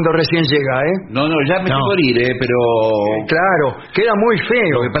no cuando recién llega, ¿eh? No, ya me estoy por ir, pero... Claro, queda muy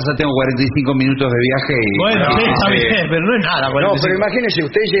feo. Lo que pasa, tengo 45 minutos de viaje y... Bueno, sí, está bien, pero no es nada. No, pero imagínese,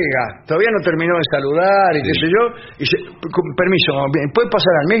 usted llega, todavía no terminó de saludar y qué sé yo, y dice, permiso, ¿puede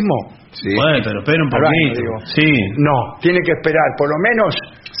pasar al mismo? Sí. Bueno, pero espera un poquito. Sí. No, tiene que esperar por lo menos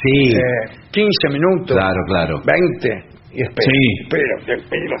 15 minutos. Claro. 20. Y espera. Sí. Espera. ¿Qué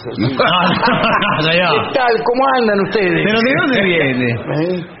tal? ¿Cómo andan ustedes? ¿Pero de dónde viene?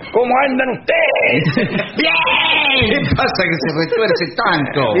 ¿Cómo andan ustedes? ¡Bien! ¿Qué pasa que se retuerce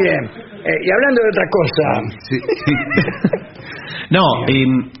tanto? Bien. Y hablando de otra cosa. Sí. No,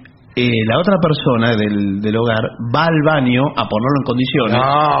 la otra persona del hogar va al baño a ponerlo en condiciones.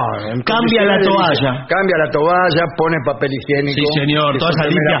 Cambia la toalla. Cambia la toalla, pone papel higiénico. Sí, señor, toda esa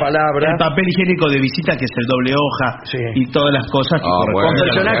limpia. El papel higiénico de visita, que es el doble hoja, y todas las cosas que con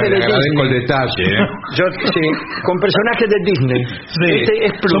personajes de Disney. El detalle, con personajes de Disney. Sí, este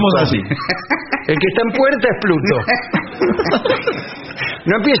es Pluto. somos así. El que está en puerta es Pluto.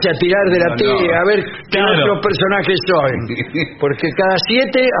 No empiece a tirar de la tele a ver qué otros personajes soy. Porque cada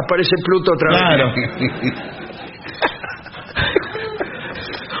 7 aparece Pluto otra vez. Claro.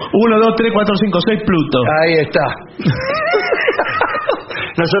 1, 2, 3, 4, 5, 6 Pluto. Ahí está.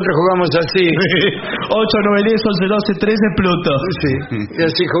 Nosotros jugamos así. 8, 9, 10, 11, 12, 13 Pluto. Sí. Y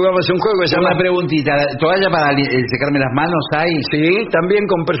así jugamos un juego que se llama... Una preguntita, ¿toalla para secarme las manos hay? Sí, también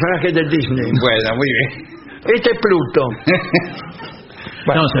con personajes de Disney. Bueno, muy bien. Este es Pluto.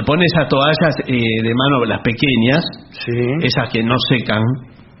 Bueno. No, se pone esas toallas de mano, las pequeñas, esas que no secan.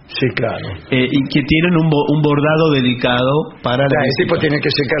 Sí, claro. Y que tienen un bordado delicado para la... El tipo tiene que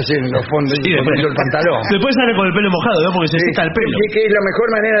secarse en los fondos y después el pantalón. Después sale con el pelo mojado, ¿no? Porque se seca el pelo. Que es la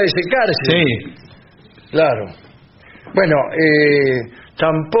mejor manera de secarse. Sí. Claro. Bueno,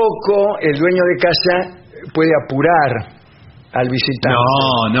 tampoco el dueño de casa puede apurar al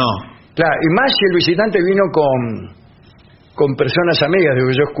visitante. No. Claro, y más si el visitante vino con personas amigas,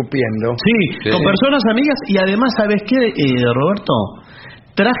 digo yo, escupiendo. Sí, con personas amigas, y además, ¿sabes qué, Roberto?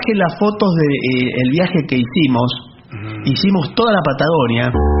 Traje las fotos del viaje que hicimos. Hicimos toda la Patagonia.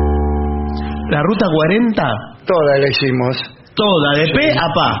 La ruta 40. Toda la hicimos. Toda, de pe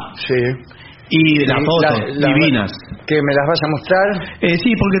a pa. Sí. Y las fotos divinas. ¿Que me las vas a mostrar?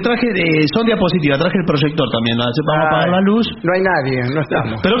 Sí, porque traje, son diapositivas, traje el proyector también. Vamos a apagar la luz. No hay nadie, no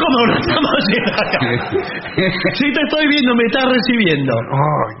estamos. ¿Pero cómo no estamos acá? Sí, te estoy viendo, me estás recibiendo.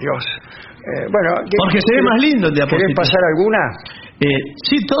 Oh, Dios. Bueno, porque se ve más lindo el diapositivo. ¿Querés pasar alguna?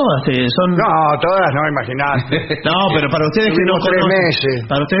 Sí, todas son... No, todas no, imaginate. No, pero para ustedes que no 3 conocen... meses.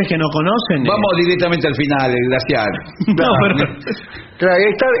 Para ustedes que no conocen... Vamos directamente al final, el glaciar. No, pero... Claro,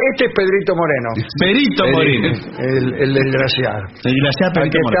 este es Pedrito Moreno. Pedrito Moreno. El del glaciar. El glaciar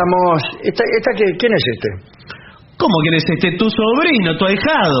Pedrito Aquí Moreno. estamos... ¿Quién es este? ¿Cómo que eres tu sobrino, tu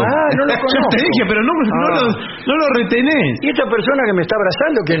ahijado? No lo conozco. Ya te dije, pero no lo retenés. ¿Y esta persona que me está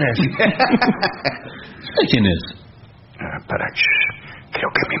abrazando quién es? ¿Quién es? Creo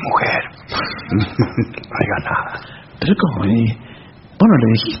que es mi mujer. No diga nada. ¿Pero cómo? ¿Vos no le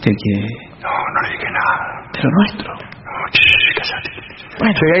dijiste que...? No le dije nada. ¿Pero nuestro? No, cállate.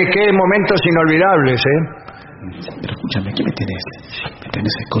 Bueno. Sí, hay que momentos inolvidables, Pero escúchame, ¿qué me tenés? ¿Me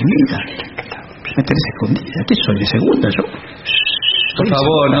tenés escondida? ¿Me tenés escondida? ¿Qué soy, de segunda yo? Por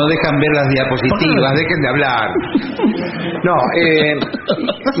favor, no dejan ver las diapositivas, dejen de hablar. No,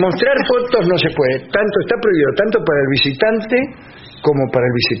 mostrar fotos no se puede. Está prohibido tanto para el visitante como para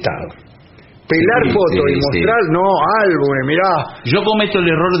el visitado. Pelar fotos y mostrar, no, álbumes, mirá. Yo cometo el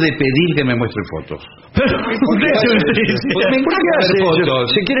error de pedir que me muestren fotos. ¿Por qué hace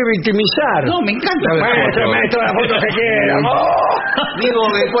fotos? Se quiere victimizar. No, me encanta ver fotos. Muéstrame todas las fotos que quiera. Digo,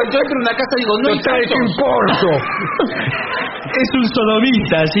 cuando entro en una casa digo, no hay fotos. ¿Qué importa? Es un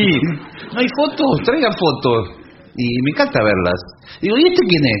sodomita, sí. No hay fotos, traigan fotos. Y me encanta verlas. Digo, ¿y este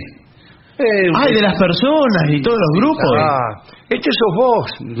quién es? Ay, de las personas y todos los grupos. Este sos vos.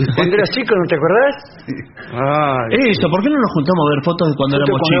 Cuando eras chico, ¿no te acordás? Eso, ¿por qué no nos juntamos a ver fotos de cuando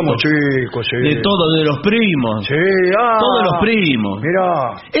éramos chicos? Sí. De todos, de los primos. Sí, todos los primos.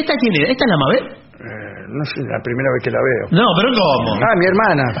 Mirá. ¿Esta quién era? ¿Esta es la Mabel? No sé, la primera vez que la veo. No, pero ¿cómo? Mi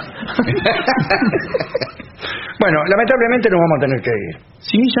hermana. Bueno, lamentablemente nos vamos a tener que ir.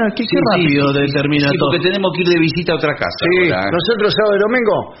 Sí, ya, qué rápido termina todo. Porque tenemos que ir de visita a otra casa. Sí, ahora. nosotros sábado y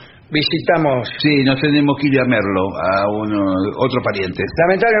domingo visitamos. Sí, nos tenemos que ir a Merlo, a otro pariente.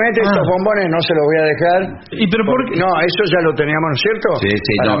 Lamentablemente estos bombones no se los voy a dejar. ¿Y pero por qué? No, eso ya lo teníamos, ¿no es cierto? Sí,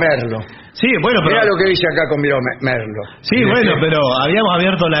 para Merlo. Sí, bueno, pero... Mira lo que dice acá con Merlo. Sí, bueno, pero habíamos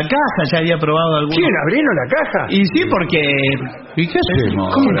abierto la caja, ya había probado alguno. ¿Quién abrieron la caja? Y sí, porque... ¿Y qué hacemos?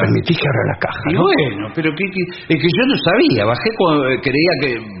 ¿Cómo permitís que abra la caja? Y bueno, pero es que yo no sabía, bajé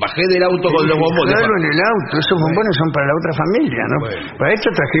del auto con los bombones. Claro, en el auto, esos bombones son para la otra familia, ¿no? Bueno. Para esto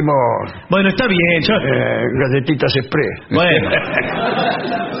trajimos... Bueno, está bien, galletitas express. Bueno.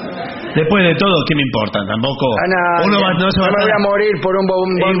 Después de todo, ¿qué me importa? Tampoco... uno no se va a voy a morir por un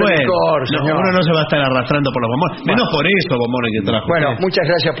bombón de licor, señor. Uno no se va a estar arrastrando por los bombones. Menos por eso, bombones que trajo. Bueno, muchas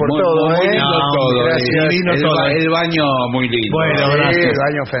gracias por todo. Muy lindo todo. Gracias. El baño muy lindo. Bueno, gracias. El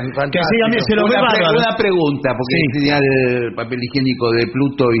baño fantástico. Que se lo ve bárbaro. Una pregunta, porque tenía el papel higiénico de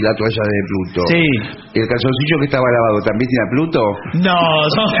Pluto y la toalla de Pluto. Sí. ¿El calzoncillo que estaba lavado también tiene a Pluto? No,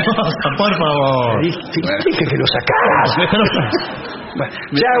 por favor. Dije que lo sacás.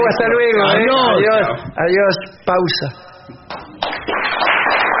 Chao, hasta luego. Adiós. Pausa.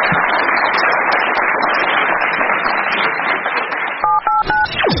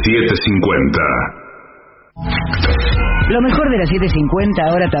 Lo mejor de las 7:50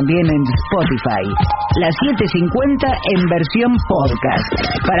 ahora también en Spotify. Las 7:50 en versión podcast,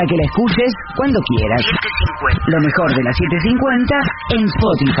 para que la escuches cuando quieras. Lo mejor de las 7:50 en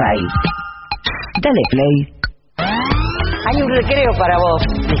Spotify. Dale play. Hay un recreo para vos,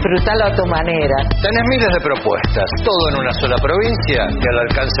 disfrutalo a tu manera. Tenés miles de propuestas, todo en una sola provincia y al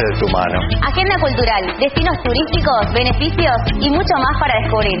alcance de tu mano. Agenda cultural, destinos turísticos, beneficios y mucho más para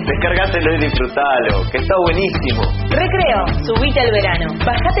descubrir. Descargátelo y disfrutalo, que está buenísimo. Recreo, subite al verano.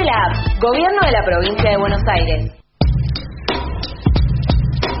 Bajate la app, Gobierno de la Provincia de Buenos Aires.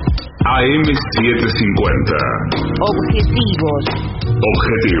 AM 750. Objetivos.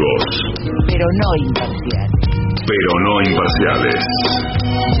 Pero no imparciales.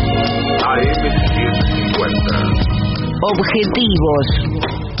 AM 750. Objetivos,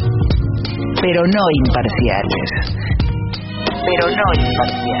 pero no imparciales.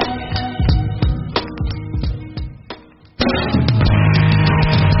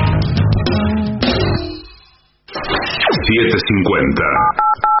 750.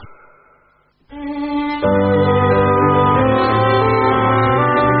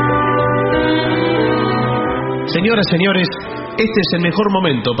 Señoras, señores, este es el mejor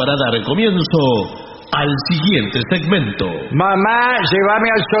momento para dar comienzo al siguiente segmento. Mamá, llévame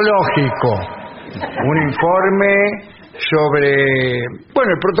al zoológico. Un informe sobre,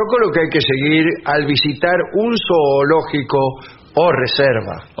 el protocolo que hay que seguir al visitar un zoológico o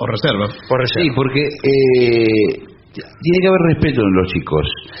reserva. Sí, porque tiene que haber respeto en los chicos.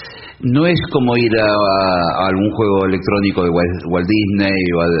 No es como ir a algún juego electrónico de Walt Disney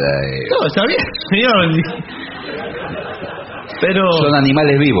o No, está bien, señor. Pero son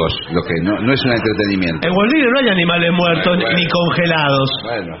animales vivos, lo que no es un entretenimiento. En Walt Disney no hay animales muertos ni congelados.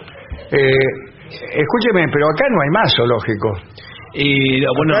 Bueno. Escúcheme, pero acá no hay más zoológicos. Y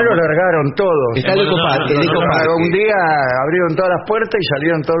bueno, acá lo largaron todo. Está el ecoparque. Un día abrieron todas las puertas y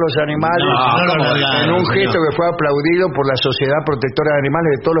salieron todos los animales en un gesto que fue aplaudido por la Sociedad Protectora de Animales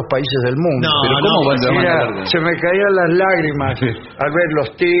de todos los países del mundo. Se me caían las lágrimas al ver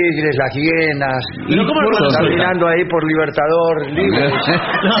los tigres, las hienas, caminando ahí por Libertador, libres.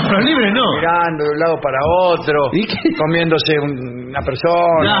 No, pero libres no. Mirando de un lado para otro, comiéndose una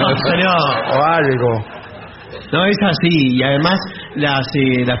persona o algo. No, es así, y además las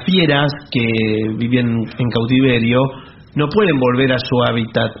fieras que viven en cautiverio no pueden volver a su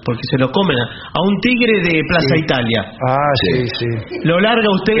hábitat porque se lo comen a un tigre de Plaza Italia. Sí. Lo larga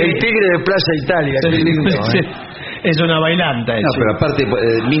usted. El tigre de Plaza Italia, qué lindo. Es una bailanta eso. No, pero aparte,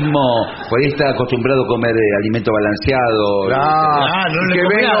 mismo por ahí está acostumbrado a comer alimento balanceado. Que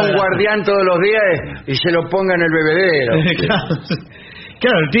venga un guardián todos los días y se lo ponga en el bebedero.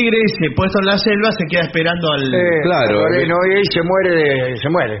 Claro, el tigre ese puesto en la selva se queda esperando al... y ahí se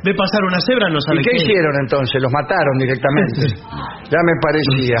muere. Ve pasar una cebra, no sabe ¿Y qué hicieron entonces? Los mataron directamente. Ya me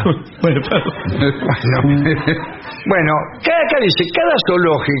parecía. Bueno, acá dice, cada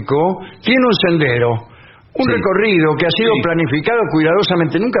zoológico tiene un sendero Un recorrido que ha sido planificado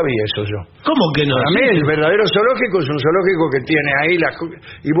cuidadosamente. Nunca vi eso yo. ¿Cómo que no? Para mí el verdadero zoológico es un zoológico que tiene ahí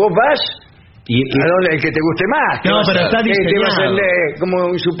y vos vas a donde el que te guste más. No, pero está diseñado.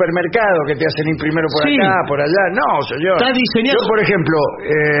 Como un supermercado que te hacen ir primero por acá, por allá. No, señor. Está diseñado. Yo, por ejemplo,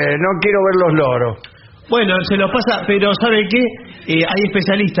 no quiero ver los loros. Bueno, se lo pasa, pero ¿sabe qué? Hay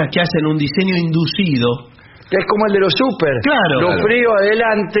especialistas que hacen un diseño inducido. Que es como el de los super. Claro. Lo frío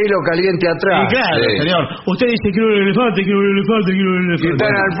adelante y lo caliente atrás. Sí, claro, señor. Usted dice, quiero un elefante, quiero un elefante, quiero un elefante. Y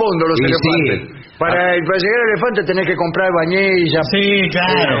están al fondo los elefantes. Para llegar al elefante tenés que comprar bañillas. Sí,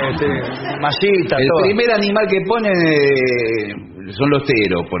 claro. Masita, el todo. primer animal que ponen son los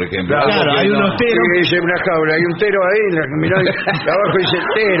teros, por ejemplo. Claro, hay unos teros. Sí, dice una jaula, hay un tero ahí, mirá, abajo dice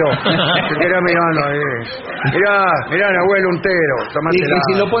tero. Se queda mirando ahí. Mirá, abuelo, un tero. Y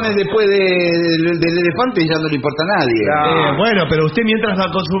si lo pones después del elefante ya no le importa a nadie. Claro. Bueno, pero usted mientras va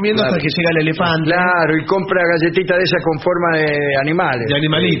consumiendo hasta que llega el elefante. Claro, y compra galletitas de esas con forma de animales. De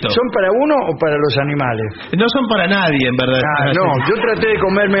animalitos. ¿Son para uno o para los animales? No son para nadie, en verdad. No, yo traté de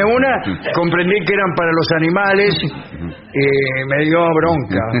comerme una, comprendí que eran para los animales y me dio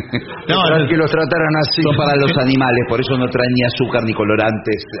bronca que los trataran así. Son para los animales, por eso no traen ni azúcar ni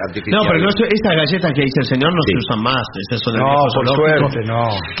colorantes artificiales. No, pero esas galletas que dice el señor no se usan más. Esas son por suerte, no.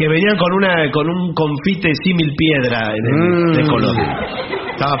 Que venían con un confite símil piedra de color.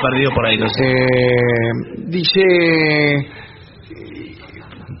 Estaba perdido por ahí, no sé. Dice...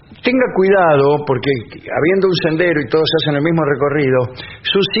 Tenga cuidado, porque habiendo un sendero y todos hacen el mismo recorrido,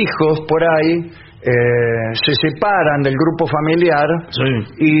 sus hijos por ahí se separan del grupo familiar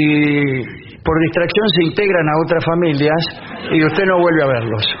y por distracción se integran a otras familias y usted no vuelve a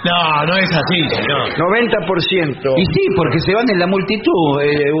verlos. No es así, señor. 90%. Y sí, porque se van en la multitud.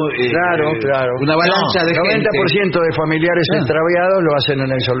 Claro. Una avalancha de 90% de familiares extraviados lo hacen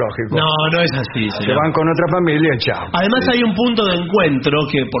en el zoológico. No es así, señor. Se van con otra familia y chao. Además hay un punto de encuentro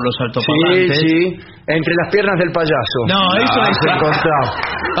que por los altoparlantes... Sí, entre las piernas del payaso. No, eso es encontrado.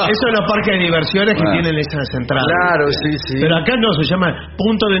 Eso en los parques de diversiones que tienen esas entradas. Claro, sí. Pero acá no, se llama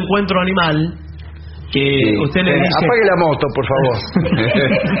punto de encuentro animal. Que usted le dice... Apague la moto, por favor.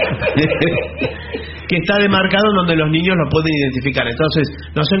 Que está demarcado donde los niños lo pueden identificar. Entonces,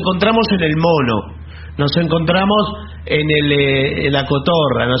 nos encontramos en el mono, nos encontramos en la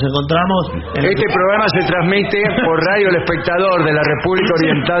cotorra, nos encontramos... Este programa se transmite por Radio El Espectador de la República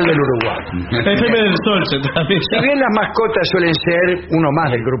Oriental del Uruguay. FM del Sol se transmite. Si bien las mascotas suelen ser uno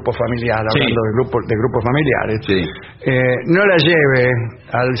más del grupo familiar, hablando de grupos familiares, no la lleve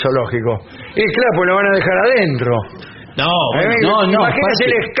al zoológico. Y claro, pues lo van a dejar adentro. No. Imagínese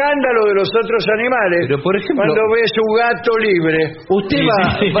el escándalo de los otros animales. Pero por ejemplo, cuando ve su gato libre. Usted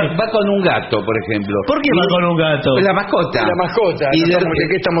va con un gato, por ejemplo. ¿Por qué va con un gato? La mascota. ¿Y de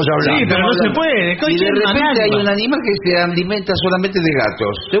qué estamos hablando? Sí, pero no se puede. Y de repente hay un animal que se alimenta solamente de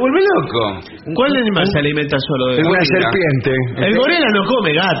gatos. Se vuelve loco. ¿Cuál animal se alimenta solo de gatos? Una serpiente. El gorila no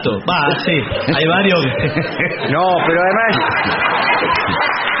come gato. Sí, hay varios. No, pero además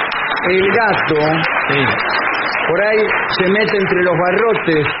el gato por ahí se mete entre los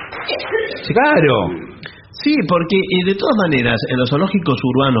barrotes. Claro. Sí, porque de todas maneras, en los zoológicos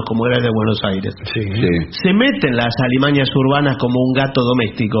urbanos, como era el de Buenos Aires, se meten las alimañas urbanas como un gato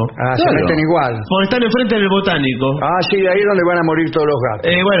doméstico. Se meten igual. Porque están enfrente del botánico. Sí, ahí es donde van a morir todos los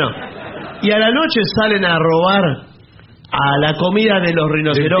gatos. Bueno, y a la noche salen a robar a la comida de los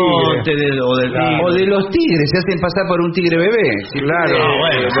rinocerontes o de los tigres, se hacen pasar por un tigre bebé. Sí, claro.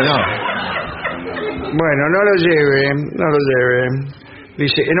 Bueno, no lo lleve.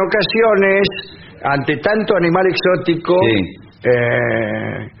 Dice, en ocasiones, ante tanto animal exótico,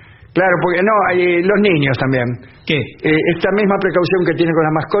 claro, porque hay los niños también. ¿Qué? Esta misma precaución que tiene con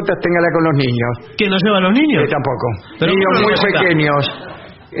las mascotas, téngala con los niños. ¿Que no lleva a los niños? Tampoco. Pero niños muy pequeños.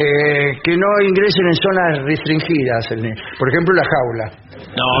 Que no ingresen en zonas restringidas. Por ejemplo, la jaula.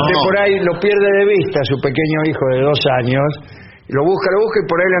 Usted por ahí lo pierde de vista, su pequeño hijo de 2 años. Lo busca y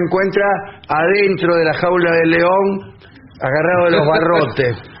por ahí lo encuentra adentro de la jaula del león, agarrado de los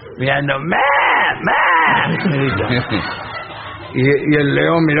barrotes, mirando, y el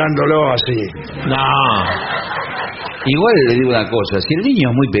león mirándolo así. Igual le digo una cosa, si el niño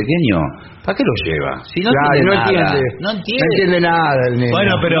es muy pequeño, ¿para qué lo lleva? Si no entiende nada el niño.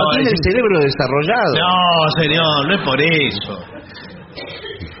 Bueno, pero no tiene el cerebro desarrollado. No, señor, no es por eso.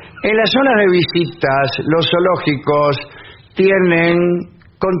 En las zonas de visitas, los zoológicos tienen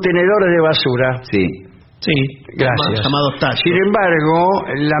contenedores de basura. Sí, gracias. Llamados tachos. Sin embargo,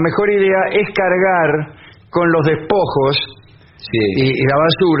 la mejor idea es cargar con los despojos y la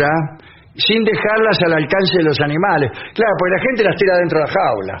basura sin dejarlas al alcance de los animales. Claro, porque la gente las tira dentro de la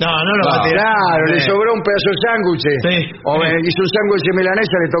jaula. No lo va a tirar. Claro, le sobró un pedazo de sándwich. Sí. O hizo un sándwich de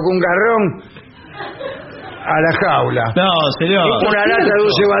milanesa, le tocó un garrón a la jaula. No, señor. Una lata de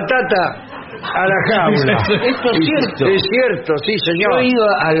dulce batata a la jaula. Esto es cierto. Es cierto, sí, señor. Yo he ido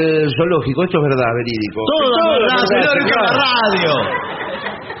al zoológico, esto es verdad, verídico. Todo es verdad, señor, en la radio.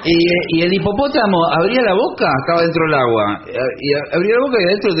 Y el hipopótamo abría la boca, estaba dentro del agua. Y abría la boca y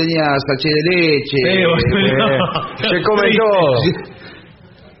adentro tenía sachet de leche. Se come todo.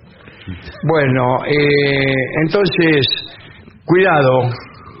 Bueno, entonces, cuidado.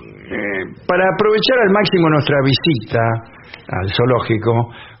 Para aprovechar al máximo nuestra visita al zoológico,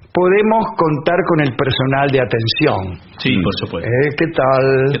 podemos contar con el personal de atención. Sí, por supuesto. ¿Qué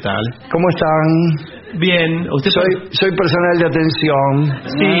tal? ¿Qué tal? ¿Cómo están? Bien. ¿Usted soy personal de atención.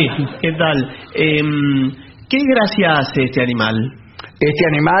 Sí, ¿qué tal? ¿Qué gracia hace este animal? ¿Este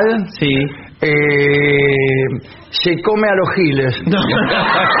animal? Sí. Se come a los giles. No.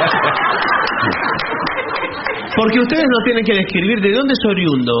 Porque ustedes no tienen que describir de dónde es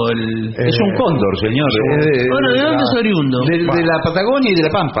oriundo es un cóndor, señor. Bueno, ¿de dónde es oriundo? De la Patagonia y de la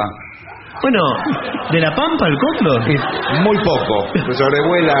Pampa. Bueno, ¿de la Pampa el cóndor? Muy poco. Se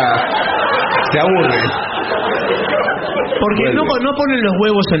sobrevuela, se aburre. Porque no ponen los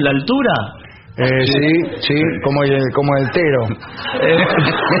huevos en la altura. Sí, como el tero.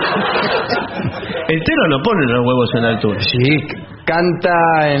 El tero no pone los huevos en la altura. Sí, canta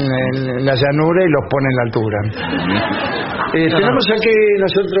en la llanura y los pone en la altura. Tenemos aquí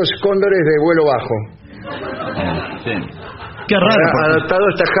nosotros cóndores de vuelo bajo. Sí. Qué raro. Adaptado a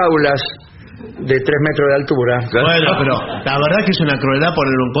estas jaulas de 3 metros de altura. Bueno, pero la verdad que es una crueldad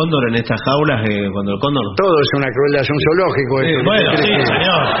poner un cóndor en estas jaulas cuando el cóndor... Todo es una crueldad, es un zoológico. Bueno, sí,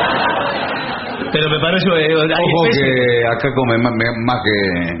 señor. Pero me parece... Ojo que acá come más que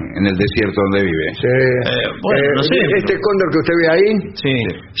en el desierto donde vive. Sí. Bueno, no sé. Este cóndor que usted ve ahí, sí.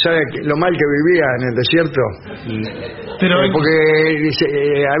 ¿sabe lo mal que vivía en el desierto? Pero porque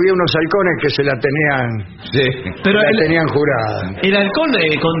había unos halcones que se la tenían, tenían jurada. El halcón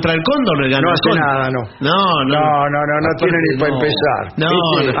contra el cóndor le ganó. No hace nada, no. No tiene ni para empezar. No.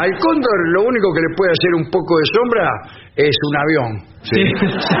 Al cóndor lo único que le puede hacer un poco de sombra es un avión. Sí.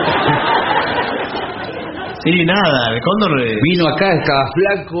 Sí, nada, el cóndor... Vino acá, estaba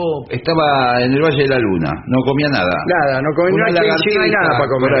flaco, estaba en el Valle de la Luna, no comía nada. Nada, no comía nada, no hay nada para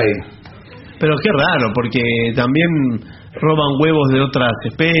comer ahí. Pero qué raro, porque también roban huevos de otras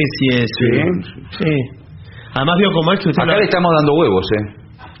especies. Sí. Además vio cómo es que usted... Acá le estamos dando huevos,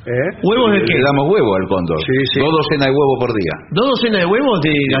 ¿Huevos de qué? Le damos huevo al cóndor. Sí. 2 docenas de huevos por día. 2 docenas de huevos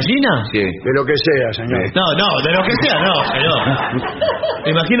de gallina? Sí. De lo que sea, señor. No, de lo que sea, no, señor.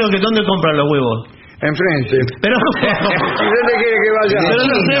 Me imagino que ¿dónde compran los huevos? Enfrente. Pero ¿y dónde quiere que vaya? Pero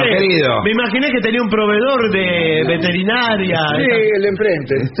no sé, querido. Me imaginé que tenía un proveedor de veterinaria. Sí, el de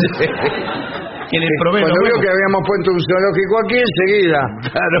enfrente. Cuando vio que habíamos puesto un zoológico aquí, enseguida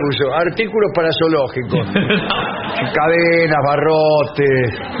puso artículos para zoológicos. Cadenas, barrotes.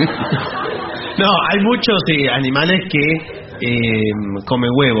 No, hay muchos animales que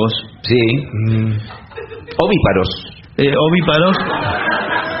comen huevos. Sí. Ovíparos. Ovíparos.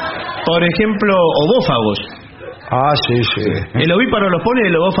 Por ejemplo, ovófagos. Ah, sí. El ovíparo los pone y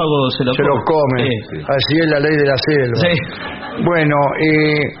el ovófago se lo come. Así es la ley de la selva. Sí. Bueno,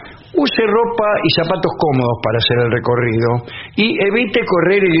 use ropa y zapatos cómodos para hacer el recorrido y evite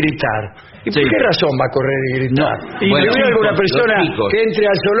correr y gritar. ¿Y por qué razón va a correr y gritar? No. Y veo alguna persona que entre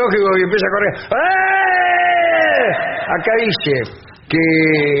al zoológico y empieza a correr. Acá dice que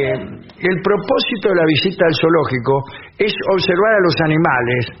el propósito de la visita al zoológico es observar a los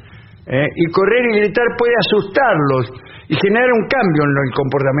animales. Y correr y gritar puede asustarlos y generar un cambio en el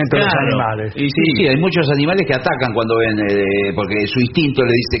comportamiento de los animales. Y sí, hay muchos animales que atacan cuando ven, porque su instinto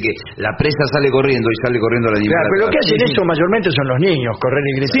le dice que la presa sale corriendo y sale corriendo el animal. Claro, pero lo que hacen eso mayormente son los niños, correr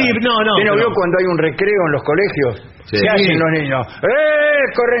y gritar. Sí, no. ¿Usted no vio cuando hay un recreo en los colegios? Sí. ¿Qué hacen los niños?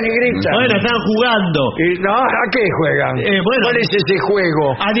 Corren y gritan. Bueno, están jugando. No, ¿a qué juegan? ¿Cuál es ese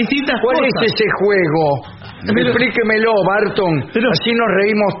juego? A distintas ¿Cuál cosas. es ese juego? Explíquemelo, Barton. Así nos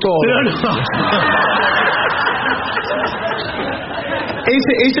reímos todos. Pero no.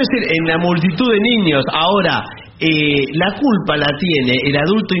 Eso es en la multitud de niños. Ahora, la culpa la tiene el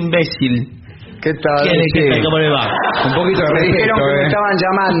adulto imbécil. ¿Qué tal? ¿Cómo le va? Un poquito de Me dijeron respeto, que me estaban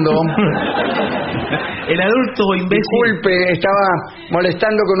llamando. El adulto imbécil. Disculpe, estaba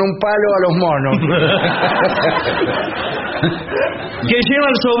molestando con un palo a los monos. Que lleva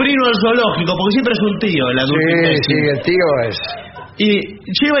al sobrino al zoológico, porque siempre es un tío el adulto imbécil. Sí, el tío es Y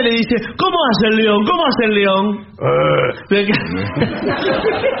lleva y le dice, ¿cómo hace el león? ¿Cómo hace el león?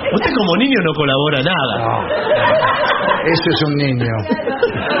 Usted como niño no colabora nada. No. Eso es un niño.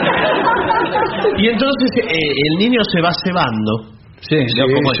 Y entonces el niño se va cebando. Sí,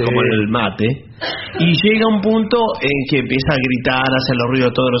 como el mate. Y llega un punto en que empieza a gritar, a hacer los ruidos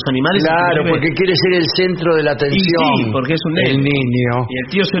de todos los animales. Claro, porque quiere ser el centro de la atención. Sí, porque es un nene. El niño. Y el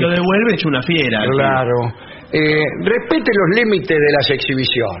tío se lo devuelve hecho una fiera. Claro. Respete los límites de las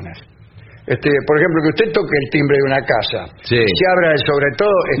exhibiciones. Por ejemplo, que usted toque el timbre de una casa. Sí. Se abra el sobre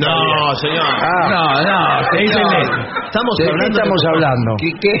todo. No, bien. señor. No. Estamos ¿De hablando. qué estamos hablando?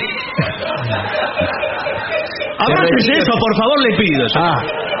 ¿Qué? Aparte eso, por favor, le pido.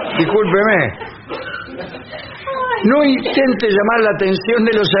 Discúlpeme. No intente llamar la atención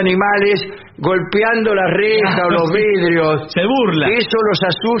de los animales golpeando la reja o los vidrios. Se burla. Eso los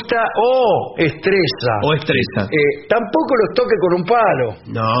asusta o estresa. Tampoco los toque con un palo.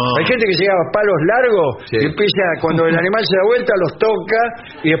 No. Hay gente que se lleva palos largos y empieza, cuando el animal se da vuelta, los toca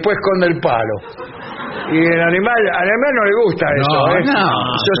y después esconde el palo. Y al animal no le gusta eso.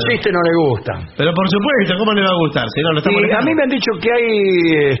 Esos chistes no le gustan. Pero por supuesto, ¿cómo le va a gustar? Si no, lo estamos a mí me han dicho que hay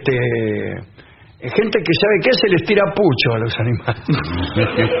gente que sabe qué hace, les tira pucho a los animales.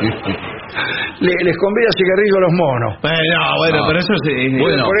 les convida cigarrillo a los monos. Pero eso es...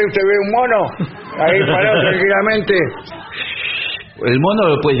 Bueno. Por ahí usted ve un mono ahí parado tranquilamente. El mono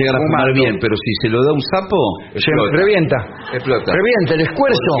lo puede llegar a fumar bien, pero si se lo da un sapo, explota. Revienta el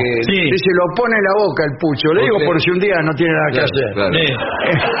esfuerzo. Y se lo pone en la boca el pucho. Le digo por si un día no tiene nada que hacer. Claro.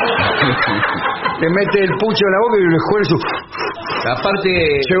 Le mete el pucho en la boca y el esfuerzo aparte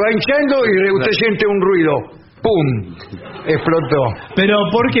se va hinchando y usted siente un ruido. ¡Pum! Explotó. Pero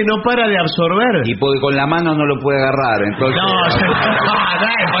porque no para de absorber. Y porque con la mano no lo puede agarrar. Entonces... No,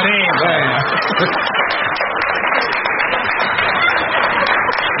 por eso. Bueno.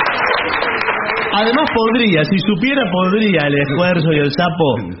 Además si supiera podría el esfuerzo y el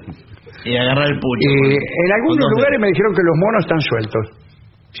sapo y agarrar el pucho. En algunos lugares me dijeron que los monos están sueltos.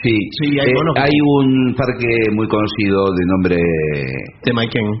 Sí, hay un parque muy conocido de nombre... ¿De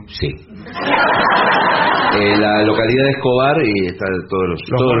Maiken? Sí. La localidad de Escobar y están todos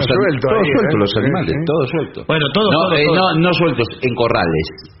los animales, todos sueltos. Bueno, todos. No sueltos, en corrales.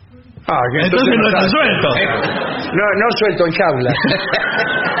 Entonces no están sueltos. No suelto en jaulas.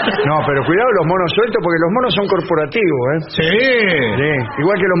 No, pero cuidado los monos sueltos porque los monos son corporativos, ¿eh? Sí.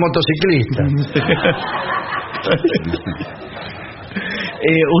 Igual que los motociclistas.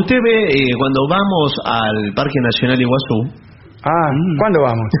 Usted ve cuando vamos al Parque Nacional Iguazú. ¿Cuándo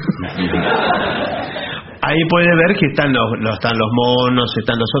vamos? Ahí puede ver que están los monos,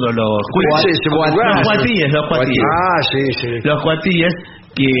 están los otros los cuatíes. Sí. Los cuatíes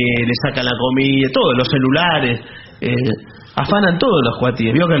que le sacan la comida, todos los celulares, afanan todos los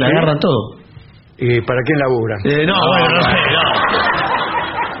cuatíes, vio que le agarran todo. ¿Y para quién laburan? No sé.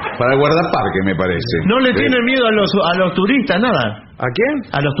 Para el guardaparque, me parece. No le tienen miedo a los turistas, nada. ¿A quién?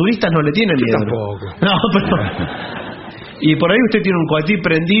 A los turistas no le tienen miedo. Tampoco. No, pero... Y por ahí usted tiene un cuatí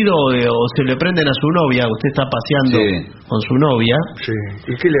prendido o se le prenden a su novia, usted está paseando con su novia. Sí.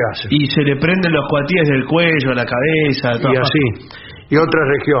 ¿Y qué le hace? Y se le prenden los cuatíes del cuello, la cabeza, y así. Y otras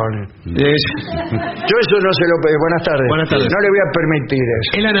regiones. Yo eso no se lo pedí. Buenas tardes. No le voy a permitir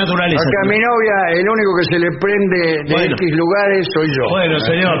eso. Es la naturaleza. Porque a mi novia, el único que se le prende de X lugares soy yo. Bueno,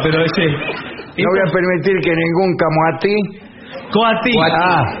 señor, pero no voy a permitir que ningún coatí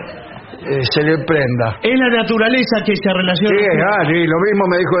se le prenda. Es la naturaleza que se relaciona. Sí, lo mismo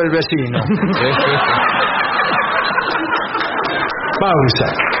me dijo el vecino.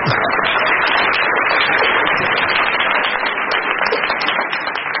 Pausa.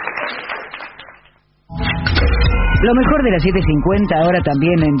 Lo mejor de las 7.50 ahora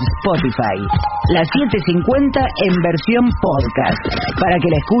también en Spotify. Las 7.50 en versión podcast, para que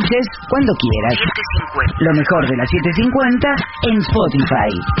la escuches cuando quieras. Lo mejor de las 7.50 en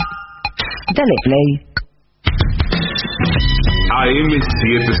Spotify. Dale play.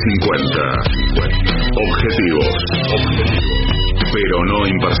 AM750. Objetivos, pero no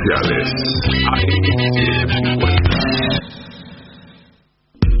imparciales. AM750.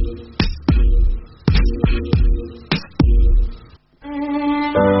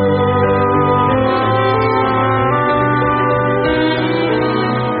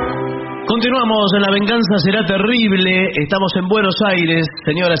 Continuamos en La Venganza Será Terrible. Estamos en Buenos Aires,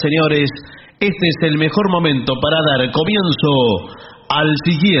 señoras, señores. Este es el mejor momento para dar comienzo al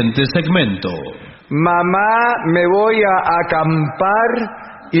siguiente segmento. Mamá, me voy a acampar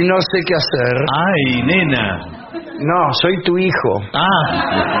y no sé qué hacer. Ay, nena. No, soy tu hijo.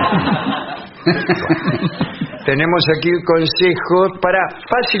 tenemos aquí consejos para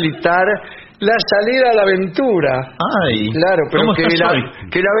facilitar la salida a la aventura. Ay, claro, pero ¿cómo que estás la, hoy?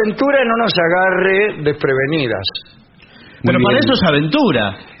 que la aventura no nos agarre desprevenidas. Pero Muy para bien. eso es aventura.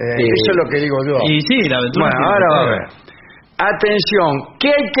 Eso es lo que digo yo. Y sí, la aventura. Bueno, tiene ahora que va a ser. ver. Atención, ¿qué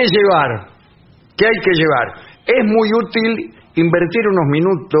hay que llevar? ¿Qué hay que llevar? Es muy útil invertir unos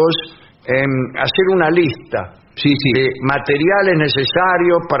minutos en hacer una lista de materiales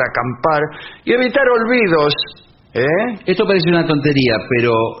necesarios para acampar y evitar olvidos. Esto parece una tontería,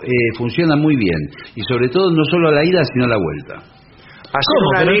 pero funciona muy bien. Y sobre todo no solo la ida, sino la vuelta. Hacer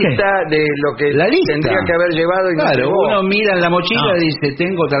una lista de lo que tendría que haber llevado y no claro, llevó. uno mira en la mochila y dice,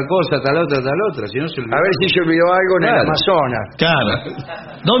 tengo tal cosa, tal otra. Si no se olvida. A ver si se olvidó algo en el Amazonas. Claro.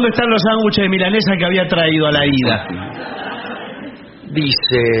 ¿Dónde están los sándwiches de milanesa que había traído a la ida?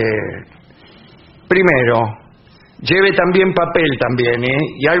 Dice, primero, lleve también papel también,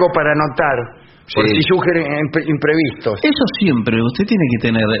 y algo para anotar. Por si surgen imprevistos. Eso siempre, usted tiene que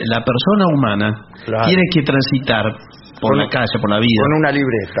tener, la persona humana tiene que transitar por la calle, por la vida. Con una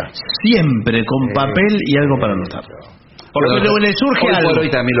libreta. Siempre con papel y algo para anotar. Porque luego le surge hoy algo. por hoy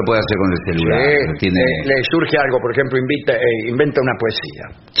también lo puede hacer con el celular. Sí, le surge algo, por ejemplo, inventa una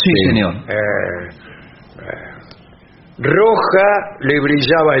poesía. Sí, señor. Roja le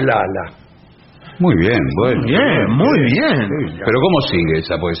brillaba el ala. Muy bien, bueno. Muy bien. Sí. Pero ¿cómo sigue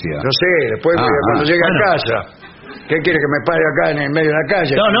esa poesía? No sé, después cuando llegue a casa. ¿Qué quiere que me pare acá en el medio de la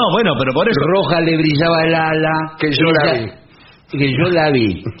calle? No, bueno, pero por eso. Roja le brillaba el ala. Que yo la vi. Que yo la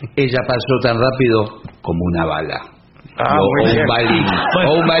vi. Ella pasó tan rápido como una bala. O un balín.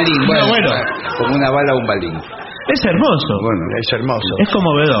 Bueno, o un balín. Bueno, bueno. Como una bala o un balín. Es hermoso. Bueno, es hermoso. Es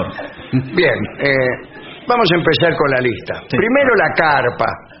conmovedor. Bien, vamos a empezar con la lista. Sí. Primero la carpa.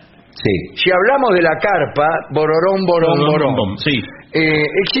 Sí. Si hablamos de la carpa, bororón. Sí.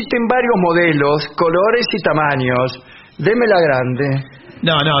 Existen varios modelos, colores y tamaños. Deme la grande.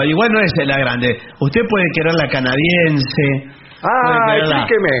 No, igual no es la grande. Usted puede querer la canadiense.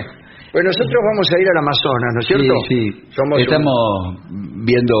 Explíqueme. Pues nosotros vamos a ir al Amazonas, ¿no es cierto? Sí. Estamos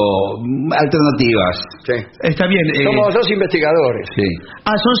viendo alternativas. Sí. Está bien. Somos dos investigadores. Sí.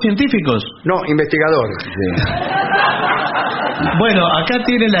 ¿Son científicos? No, investigadores. Sí. Bueno, acá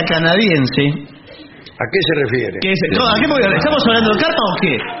tiene la canadiense. ¿A qué se refiere? ¿A qué voy a hablar? ¿Estamos hablando de carpa o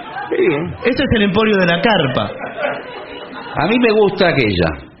qué? Sí. Este es el emporio de la carpa. A mí me gusta aquella.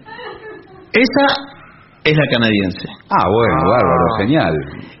 Esa es la canadiense. Bueno, bárbaro, genial.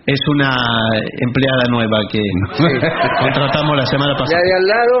 Es una empleada nueva que contratamos la semana pasada. ¿La de al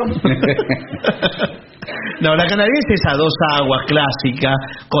lado? No, la canadiense es a dos aguas, clásica,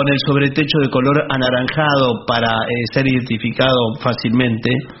 con el sobretecho de color anaranjado para ser identificado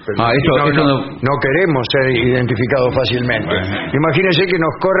fácilmente. No queremos ser identificados fácilmente. Imagínense que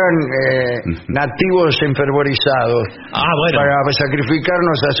nos corran nativos enfervorizados para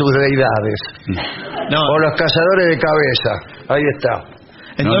sacrificarnos a sus deidades. O los cazadores de cabeza. Ahí está.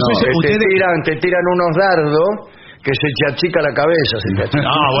 Entonces te tiran unos dardos que se te achica la cabeza.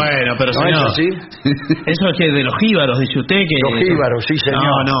 Bueno, pero ¿No señor. es así? Eso es que de los jíbaros, dice usted que... Los jíbaros, sí,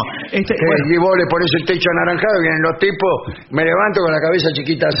 señor. No. Y vos le pones el techo anaranjado y vienen los tipos, me levanto con la cabeza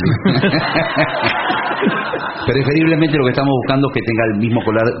chiquita así. Preferiblemente lo que estamos buscando es que tenga el mismo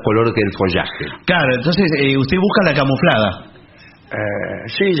color que el follaje. Claro, entonces usted busca la camuflada.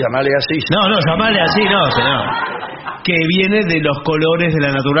 Sí, llamale así. No, llamale así, no, señor. Que viene de los colores de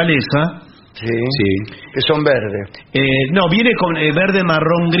la naturaleza. Sí. Que son verdes. No, viene con verde,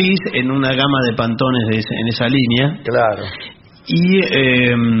 marrón, gris en una gama de pantones en esa línea. Claro. Y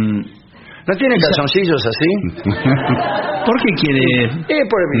 ¿no tiene calzoncillos así? ¿Por qué quiere?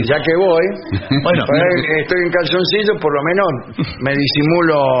 Ya que voy, bueno, estoy en calzoncillos, por lo menos me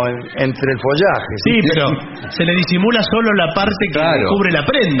disimulo entre el follaje. Sí, pero se le disimula solo la parte que cubre la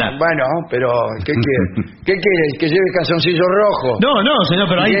prenda. Bueno, pero ¿qué quiere? ¿Qué quiere? ¿Que lleve calzoncillos rojos? No, señor,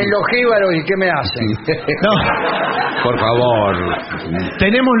 pero hay... Y en los jíbaros, ¿y qué me hacen? No. Por favor.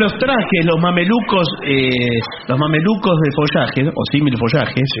 Tenemos los trajes, los mamelucos de follaje, o símil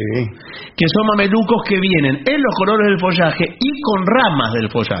follaje. Sí. Que son mamelucos que vienen en los colores del follaje y con ramas del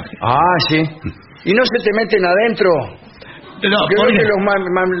follaje. Sí. ¿Y no se te meten adentro? No, porque veo que los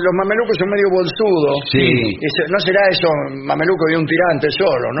mamelucos son medio bolsudos. Sí. ¿No será eso mameluco de un tirante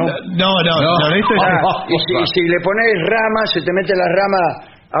solo, no? No. Y si le pones ramas, se te mete la rama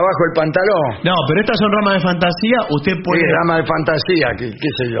abajo el pantalón. No, pero estas son ramas de fantasía. Usted puede... Sí, ramas de fantasía, qué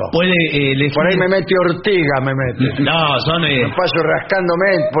sé yo. Puede por ahí me mete ortiga, me mete. No, son... Me paso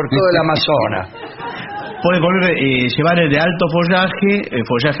rascándome por todo el Amazonas. puede poner, llevar el de alto follaje,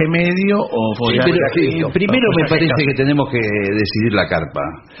 follaje medio o follaje... Primero me parece que tenemos que decidir la carpa.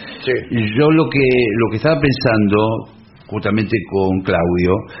 Sí. Yo lo que estaba pensando, justamente con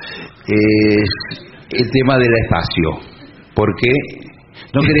Claudio, es el tema del espacio. Porque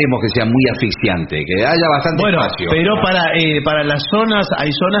no queremos que sea muy asfixiante, que haya bastante espacio. Pero para las zonas, hay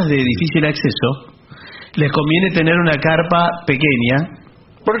zonas de difícil acceso, les conviene tener una carpa pequeña.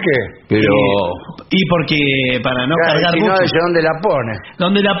 ¿Por qué? Pero y porque para no cargar si mucho. no, ¿desde dónde la pone?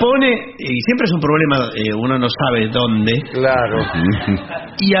 Donde la pone, y siempre es un problema, uno no sabe dónde. Claro.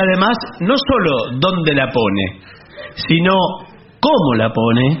 Y además, no solo dónde la pone, sino cómo la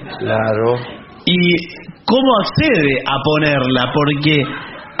pone. Claro. Y cómo accede a ponerla, porque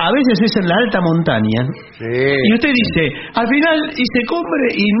a veces es en la alta montaña. Sí. Y usted dice, al final hice cumbre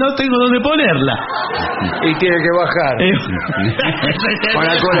y no tengo dónde ponerla. Y tiene que bajar. Con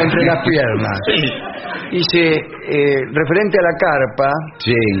la cola entre las piernas. Sí. Dice, referente a la carpa,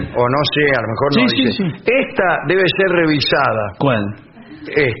 o no sé, a lo mejor no dice, esta debe ser revisada. ¿Cuál?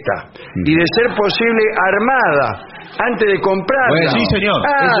 Esta. Y de ser posible armada antes de comprarla. Bueno, sí, señor.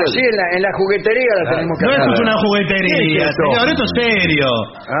 Sí, en la juguetería la tenemos que No, armar. esto es una juguetería, señor, esto es serio.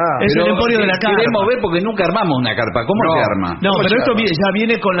 Es el emporio de la carpa. Queremos ver porque nunca armamos una carpa. ¿Cómo se arma? No, pero esto ya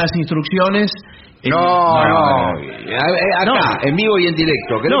viene con las instrucciones. No. Acá, en vivo y en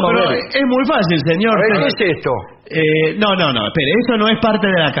directo. No, pero es muy fácil, señor. A ver, ¿qué es esto? No, espere, eso no es parte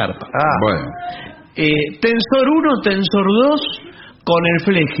de la carpa. Bueno. Tensor 1, tensor 2, con el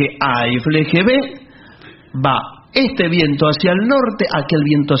fleje A y fleje B, va este viento hacia el norte, aquel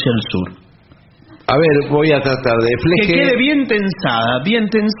viento hacia el sur. A ver, voy a tratar de fleje. Que quede bien tensada, bien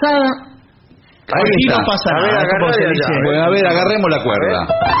tensada. Ahí aquí está. no pasa A ver, nada. agarrá de allá. Bueno, a ver, agarremos la cuerda.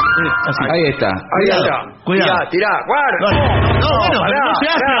 Así. Ahí está. Ahí está. Cuidado. Tirá, guarda. No se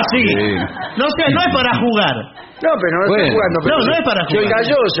hace así. No es para jugar. No, pero no estoy jugando. Pero no es para jugar.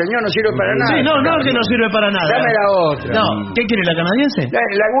 Cayó, señor, no sirve para nada. Sí, no es que no sirve para nada. Dame la otra. No, ¿qué quiere, la canadiense?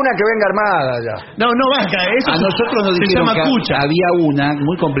 Alguna que venga armada ya. No va a caer. Eso a nosotros nos se dijeron llama que cucha. había una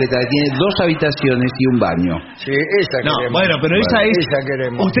muy completa que tiene 2 habitaciones y un baño. Sí, esa queremos. Bueno, pero esa es. Esa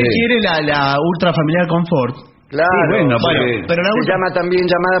queremos. Usted quiere la ultra familiar confort. Claro, sí, bueno, pero la se llama también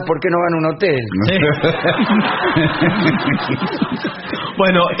llamada ¿por qué no van a un hotel? Sí.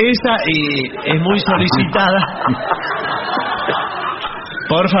 Bueno, esa es muy solicitada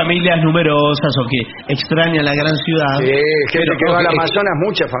por familias numerosas o que extrañan la gran ciudad. Sí, gente que va al Amazonas,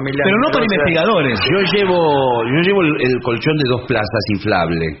 muchas familias. Pero no para investigadores. Yo llevo el colchón de 2 plazas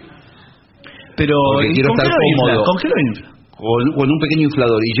inflable. Pero porque quiero estar cómodo. ¿Con qué lo infla? Con un pequeño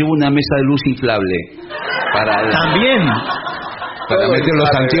inflador, y llevo una mesa de luz inflable también para meter los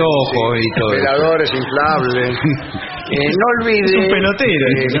anteojos y todo eso. Veladores inflables. No olvide es un pelotero,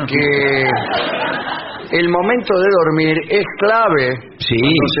 que el momento de dormir es clave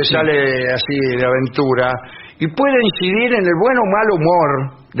cuando se sale así de aventura y puede incidir en el buen o mal humor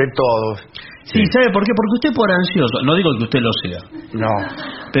de todos. Sí, ¿sabe por qué? Porque usted por ansioso, no digo que usted lo sea. No.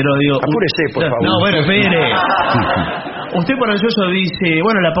 Pero digo... Apúrese, por favor. No, bueno, espere. Usted por ansioso dice,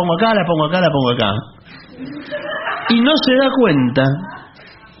 bueno, la pongo acá, la pongo acá, la pongo acá. Y no se da cuenta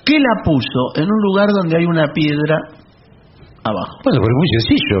que la puso en un lugar donde hay una piedra abajo. Bueno, pero es muy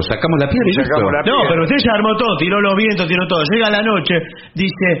sencillo, sacamos la piedra y listo. No, pero usted ya armó todo, tiró los vientos, tiró todo. Llega la noche,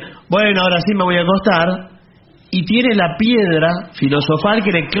 dice, bueno, ahora sí me voy a acostar. Y tiene la piedra filosofal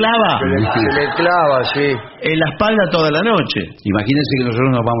que le clava. Se le clava, sí. En la espalda toda la noche. Imagínense que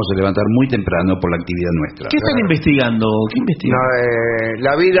nosotros nos vamos a levantar muy temprano por la actividad nuestra. ¿Qué están investigando? ¿Qué investigan? No,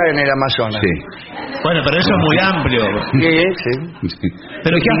 la vida en el Amazonas. Sí. Bueno, pero eso es muy amplio. Sí.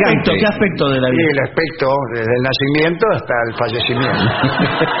 Pero ¿qué aspecto de la vida? Sí, el aspecto desde el nacimiento hasta el fallecimiento.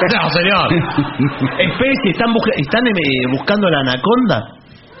 No, señor. Especie, ¿están buscando la anaconda?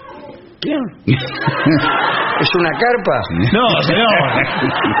 ¿Quién? ¿Es una carpa? No, señor.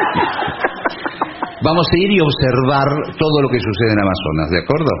 Vamos a ir y observar todo lo que sucede en Amazonas, ¿de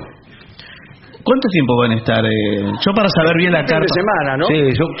acuerdo? ¿Cuánto tiempo van a estar? Yo para saber bien la carpa. Fin de semana, ¿no? Sí,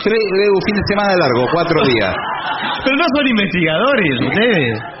 yo creo fin de semana largo, 4 días. Pero no son investigadores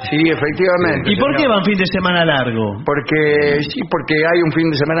ustedes. Sí, efectivamente. ¿Y por qué van fin de semana largo? Porque hay un fin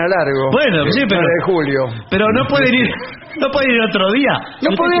de semana largo. Bueno, sí, pero de julio. Pero no pueden ir otro día. No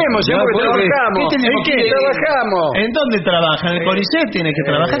podemos, porque trabajamos. ¿En qué? Trabajamos. ¿En dónde trabajan? ¿En el CONICET tiene que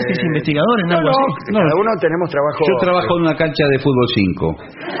trabajar si es investigador en algo así? No, cada uno tenemos trabajo. Yo trabajo en una cancha de fútbol 5.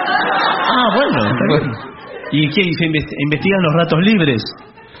 Ah, bueno, está bien. ¿Y qué? ¿Se investigan los ratos libres?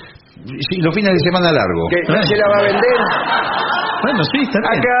 Sí, los fines de semana largo. ¿No se la va a vender? Bueno, sí, está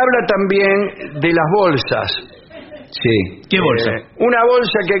bien. Acá habla también de las bolsas. Sí. ¿Qué bolsa? Una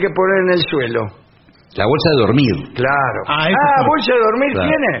bolsa que hay que poner en el suelo. La bolsa de dormir. Claro. ¿Bolsa de dormir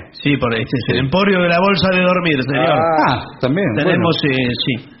tiene? Sí, por este es el emporio de la bolsa de dormir, señor. También. Tenemos, sí.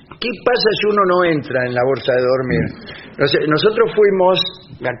 ¿Qué pasa si uno no entra en la bolsa de dormir? Nosotros fuimos,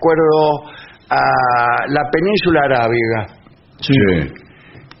 me acuerdo, a la península arábiga. Sí.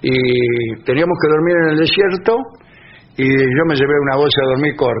 Y teníamos que dormir en el desierto y yo me llevé una bolsa de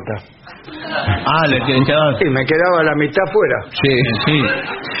dormir corta. Le quedaba. Sí, me quedaba la mitad fuera. Sí.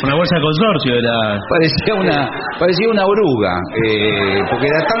 Una bolsa de consorcio era. Parecía una oruga, porque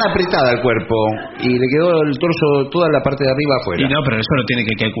era tan apretada el cuerpo y le quedó el torso, toda la parte de arriba afuera. Y no, pero eso lo tiene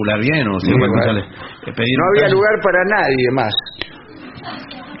que calcular bien. O sea, no había lugar para nadie más.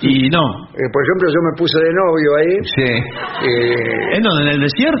 Y no. Por ejemplo, yo me puse de novio ahí. Sí. ¿En dónde? ¿En el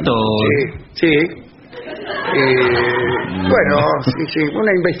desierto? Sí. Bueno, sí,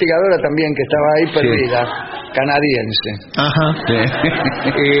 una investigadora también que estaba ahí perdida, canadiense. Ajá.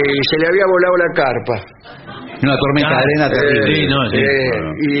 Se le había volado la carpa. Una tormenta de arena terrible.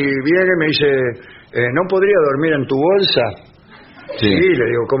 Y viene y me dice, ¿no podría dormir en tu bolsa? Sí, le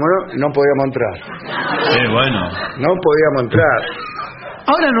digo, ¿cómo no? No podíamos entrar. Bueno. No podíamos entrar.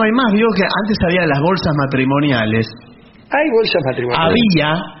 Ahora no hay más, digo que antes había las bolsas matrimoniales. Hay bolsas matrimoniales.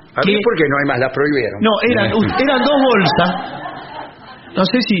 ¿Por qué no hay más? Las prohibieron. No, eran 2 bolsas. No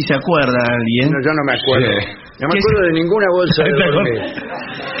sé si se acuerda alguien. No, yo no me acuerdo. No me acuerdo de ninguna bolsa de dormir.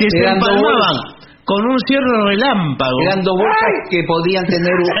 Que se empalmaban con un cierre relámpago. Eran 2 bolsas que podían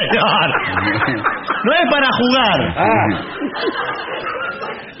tener No es para jugar.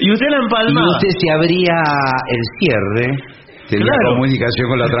 Y usted la empalmaba. Y usted se abría el cierre. Tenía comunicación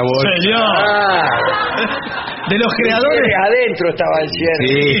con la otra bolsa. Señor. De los creadores. Adentro estaba el cierre.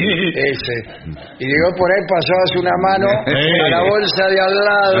 Sí. Ese. Y digo, por ahí pasabas una mano a la bolsa de al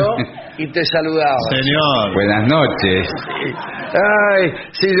lado y te saludaba. Señor. Buenas noches. Ay,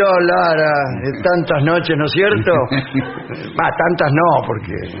 sí, Lara, tantas noches, ¿no es cierto? Tantas no,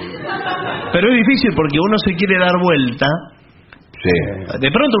 porque... Pero es difícil porque uno se quiere dar vuelta. Sí.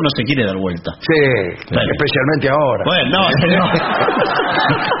 De pronto uno se quiere dar vuelta. Sí, especialmente ahora. Bueno, no, señor.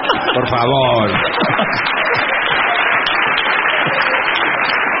 Por favor.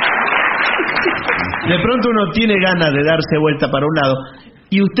 De pronto uno tiene ganas de darse vuelta para un lado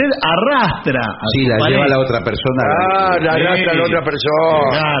y usted arrastra a su la pareja. lleva a la otra persona. La arrastra a la otra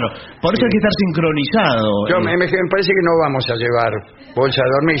persona. Claro, por eso hay que estar sincronizado. Me parece que no vamos a llevar bolsa de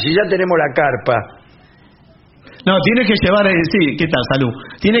dormir. Si ya tenemos la carpa. No, tiene que llevar, sí, ¿qué tal? Salud.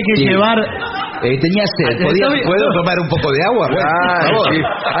 Tiene que llevar... tenía sed. ¿Puedo tomar un poco de agua? Sí.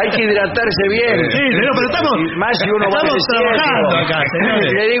 Hay que hidratarse bien. Sí, pero estamos... Más si uno va trabajando acá,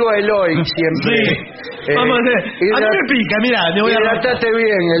 señores. Le digo a Eloy siempre. Sí. Vamos a hacer... A mí me pica, mirá. Hidratate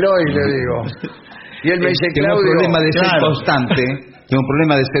bien, Eloy, le digo. Y él me dice, Claudio... Tengo un problema de sed constante. Tengo un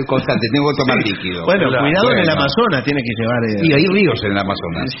problema de sed constante, tengo que tomar líquido. Bueno, cuidado en el Amazonas, tiene que llevar... Y hay ríos en el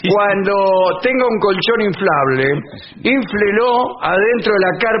Amazonas. Cuando tenga un colchón inflable, inflelo adentro de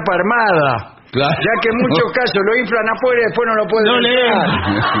la carpa armada. Claro. Ya que en muchos casos lo inflan afuera y después no lo pueden entrar.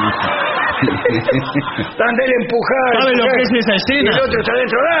 Están de él empujando. ¿Sabe lo que es esa escena? Y el otro está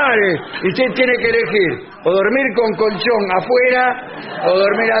dentro, dale. Y usted tiene que elegir o dormir con colchón afuera o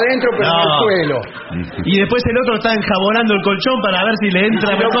dormir adentro pero en el suelo. Y después el otro está enjabonando el colchón para ver si le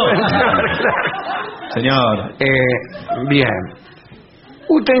entra mejor. Señor. Bien.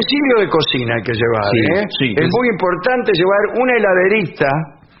 Utensilio de cocina hay que llevar. Sí, es muy importante llevar una heladerita.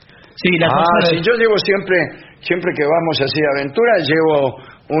 Sí, sí, yo llevo siempre que vamos así de aventura, llevo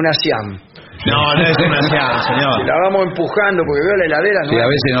una Siam. No es una Siam, señor. La vamos empujando porque veo la heladera. Sí, a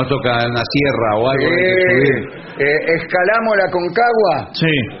veces nos toca una sierra o algo. Escalamos la Concagua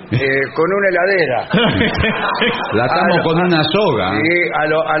con una heladera. La atamos con una soga. Y a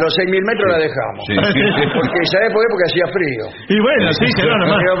los 6.000 metros la dejamos. Sí. Porque, ¿sabes por qué? Porque hacía frío. Y bueno, sí, señor.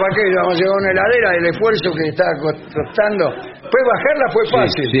 Pero ¿para qué? Vamos a llevar una heladera, el esfuerzo que está costando. Después bajarla fue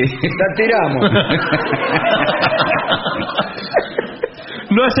fácil. Sí. La tiramos.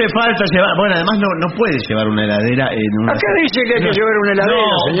 No hace falta llevar... Bueno, además no puede llevar una heladera en una... Acá dice que hay que llevar una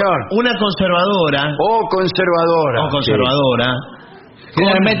heladera, señor. Una conservadora. Conservadora.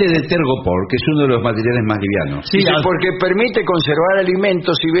 Generalmente de tergopor, que es uno de los materiales más livianos. Sí, porque permite conservar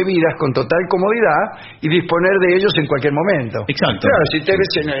alimentos y bebidas con total comodidad y disponer de ellos en cualquier momento. Exacto. Claro, si te ves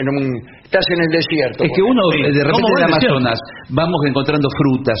estás en el desierto. Es que uno, de repente en el Amazonas, vamos encontrando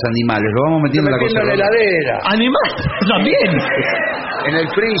frutas, animales, lo vamos metiendo en la en la heladera. ¿Animales? También. En el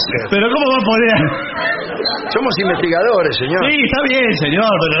freezer. ¿Pero cómo va a poner? Somos investigadores, señor. Sí, está bien,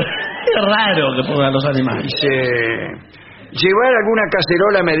 señor, pero es raro que pongan los animales. Llevar alguna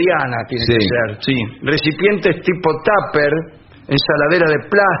cacerola mediana tiene que ser. Sí. Recipientes tipo tupper, ensaladera de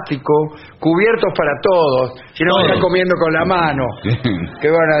plástico, cubiertos para todos. Si no, están comiendo con la mano. ¿Qué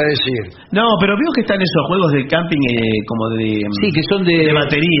van a decir? No, pero veo que están esos juegos de camping como de... Sí, que son de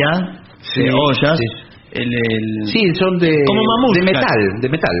batería, sí, de ollas. Sí. Sí, son de... Como mamut. De metal. De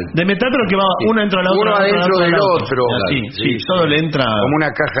metal, pero que va uno dentro de la otra. Uno adentro del otro. Sí, todo le entra... Como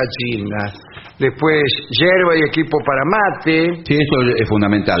una caja china. Después, hierba y equipo para mate. Sí, eso es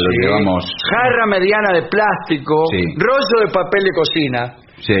fundamental, lo llevamos. Jarra mediana de plástico. Sí. Rollo de papel de cocina.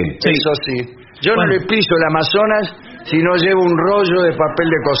 Sí. Eso sí. Yo no le piso el Amazonas si no llevo un rollo de papel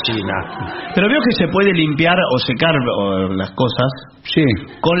de cocina. Pero veo que se puede limpiar o secar las cosas. Sí.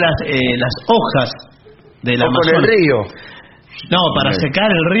 Con las hojas del Amazonas. Con el río. No, para secar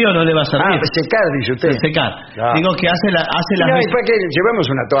el río no le va a servir. Secar, dice usted. Secar. Claro. Digo que hace las... No, y para que llevemos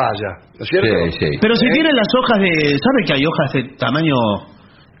una toalla, ¿no es cierto? Sí. Pero si tienen las hojas de... ¿Sabe que hay hojas de tamaño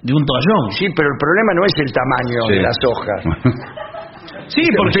de un toallón? Sí, pero el problema no es el tamaño de las hojas. Sí,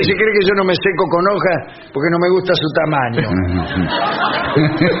 porque... Usted se cree que yo no me seco con hojas porque no me gusta su tamaño.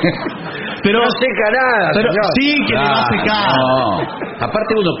 Pero no seca nada, pero señor. sí que le va a secar. No.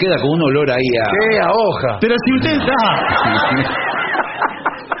 Aparte uno queda con un olor ahí a... Sí, a hoja. Pero si usted está...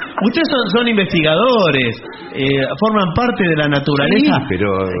 Ustedes son investigadores, forman parte de la naturaleza, sí,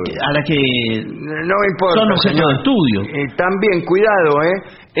 pero... a la que no me importa, son objeto de estudio. También, cuidado,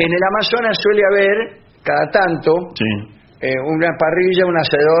 en el Amazonas suele haber, cada tanto, una parrilla, un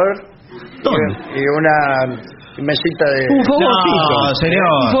hacedor y una mesita de... Un fogoncito. No, señor.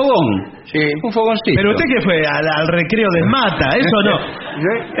 Un fogón. Sí. Un fogoncito. Pero usted que fue al recreo de Mata, eso no.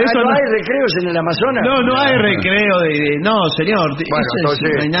 ¿No hay recreos en el Amazonas? No hay recreo no, señor. Bueno, entonces,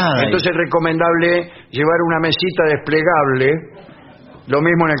 no hay nada. Entonces es recomendable llevar una mesita desplegable. Lo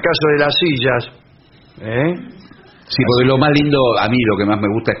mismo en el caso de las sillas. Sí, porque lo más lindo, a mí lo que más me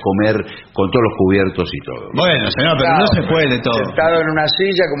gusta es comer con todos los cubiertos y todo. Bueno, señor, pero no se puede todo. Sentado en una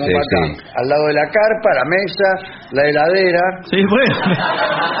silla como un bacán. Al lado de la carpa, la mesa, la heladera. Sí, bueno.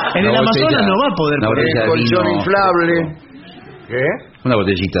 En el Amazonas no va a poder poner el colchón inflable. ¿Qué? Una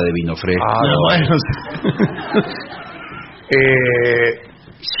botellita de vino fresco. Bueno.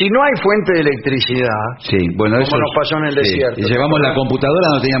 Si no hay fuente de electricidad, bueno, como nos pasó en el desierto. Y llevamos la computadora,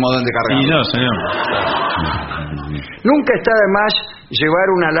 no teníamos dónde cargar. Y no, señor. Nunca está de más llevar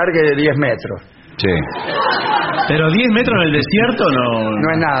un alargue de 10 metros. Sí. Pero 10 metros en el desierto no... No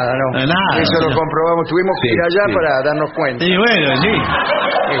es nada, no. No es nada. Eso lo comprobamos. Tuvimos que ir allá para darnos cuenta. Sí, bueno, sí.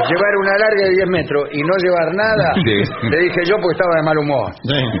 Llevar un alargue de 10 metros y no llevar nada, le dije yo porque estaba de mal humor.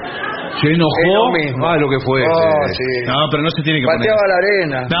 Sí. Se enojó. Lo que fue. Sí. No, pero no se tiene que Pateaba la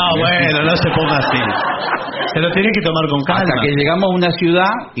arena. No, bueno, no se ponga así. Se lo tiene que tomar con calma. Hasta que llegamos a una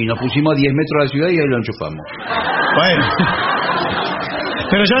ciudad y nos pusimos a 10 metros de la ciudad y ahí lo enchufamos. Bueno.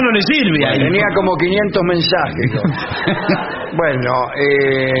 Pero ya no le sirve ahí. Tenía como 500 mensajes. Bueno,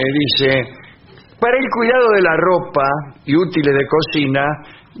 dice, para el cuidado de la ropa y útiles de cocina,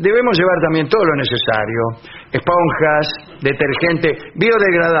 debemos llevar también todo lo necesario. Esponjas, detergente,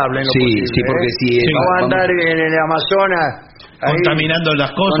 biodegradable en lo posible. Sí, porque si... Vamos a andar en el Amazonas... Contaminando las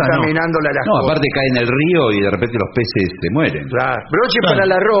cosas, contaminándolas las cosas. Aparte cae en el río y de repente los peces se mueren. Claro. Broche para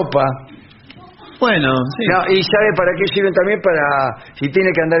la ropa. Bueno, sí. No, ¿y sabe para qué sirven también? Para si tiene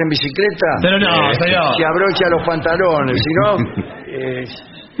que andar en bicicleta. Pero no, señor. Se abrocha los pantalones, si no...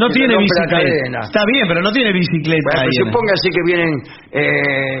 no tiene bicicleta. Está bien, pero no tiene bicicleta. Bueno, supóngase que vienen,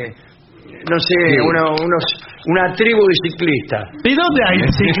 no sé, una tribu de ciclistas. ¿Y dónde hay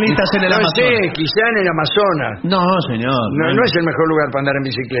ciclistas en el Amazonas? No sé, quizá en el Amazonas. No, señor. No es el mejor lugar para andar en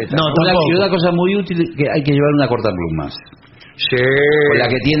bicicleta. No, tampoco. Una cosa muy útil que hay que llevar una cortaplumas. Sí. Con la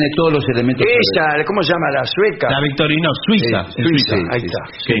que tiene todos los elementos. Esa, ¿cómo se llama? La sueca. La Victorinox, Suiza. Suiza, ahí está.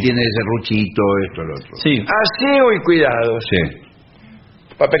 Que tiene ese ruchito, esto, lo otro. Sí. Aseo y cuidado. Sí.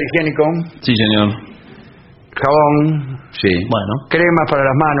 Papel higiénico. Sí, señor. Jabón. Sí. Bueno. Cremas para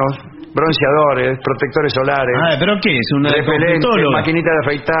las manos. Bronceadores, protectores solares. ¿pero qué es? ¿Una repelente, maquinita de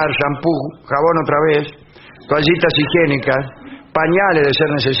afeitar, shampoo, jabón otra vez, toallitas higiénicas, pañales de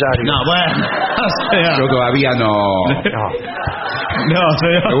ser necesario. No, bueno. Yo todavía no. No,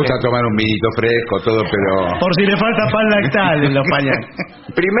 señor. Me gusta tomar un vinito fresco, todo, pero... Por si le falta pan lactal en los pañales.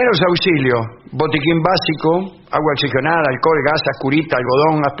 Primeros auxilios: botiquín básico, agua oxigenada, alcohol, gasas, curita,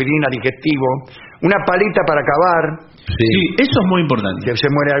 algodón, aspirina, digestivo, una palita para cavar. Sí, eso es muy importante. ¿Que se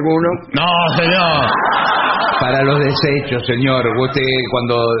muere alguno? No, señor. Para los desechos, señor. Usted,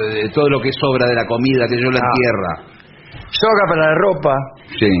 cuando todo lo que sobra de la comida, que yo la entierra. Soga para la ropa.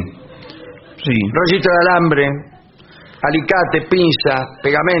 Sí. Rollito de alambre. Alicate, pinza,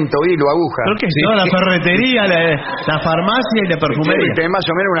 pegamento, hilo, aguja. ¿Por qué? La ferretería, la farmacia y la perfumería. Tiene más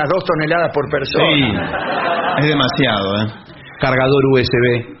o menos unas 2 toneladas por persona. Sí, es demasiado, cargador USB.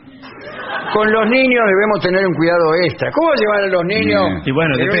 Con los niños debemos tener un cuidado extra. ¿Cómo llevar a los niños Y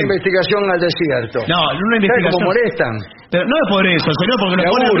bueno, en una depende. investigación al desierto? No, en una ¿Sabes investigación. cómo molestan? Pero no es por eso, sino porque lo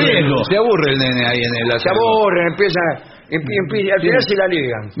pone en riesgo. Se aburre el nene ahí en el Se aburren, empiezan... al final se la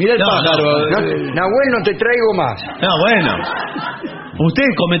ligan. Mira el pájaro. Nahuel, no te traigo más. No, bueno. Usted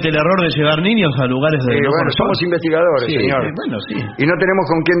comete el error de llevar niños a lugares de... Bueno, somos investigadores, Sí, señor. bueno, sí. Y no tenemos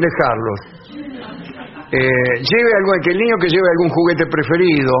con quién dejarlos. Lleve algo, que el niño que lleve algún juguete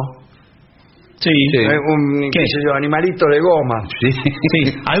preferido. Sí. ¿Qué sé yo? Animalito de goma.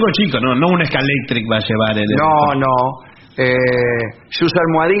 Sí, algo chico, no un Scalectric va a llevar el... No. Sus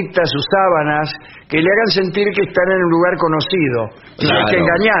almohaditas, sus sábanas, que le hagan sentir que están en un lugar conocido. Claro. Hay que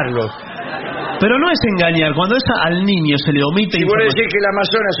engañarlos. Pero no es engañar, cuando al niño se le omite... Si vos le decís que el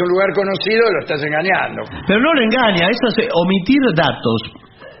Amazonas es un lugar conocido, lo estás engañando. Pero no lo engaña, eso es omitir datos.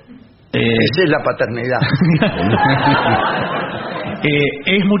 Esa es la paternidad.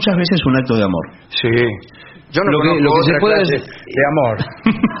 Es muchas veces un acto de amor. Sí. Yo no conozco lo que otra se puede clase de amor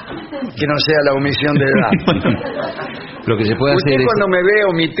que no sea la omisión de datos. Lo que se puede Usted hacer cuando me ve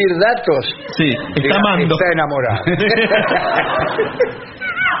omitir datos, está amando. Está enamorado.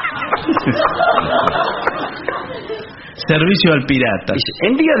 Servicio al pirata.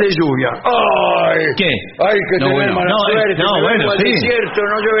 En días de lluvia. ¡Ay! ¿Qué? ¡Ay, que No, tener bueno, mala suerte! no, me bueno, vengo al sí. desierto,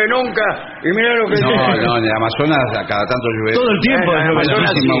 no llueve nunca. Y mira lo que No, en el Amazonas a cada tanto llueve. Todo el tiempo. En el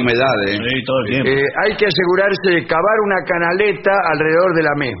Amazonas, muchísima sí. humedad, Sí, todo el tiempo. Hay que asegurarse de cavar una canaleta alrededor de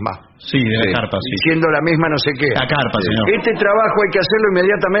la misma. Sí, de la carpa, sí. Siendo la misma no sé qué. La carpa, señor. Este trabajo hay que hacerlo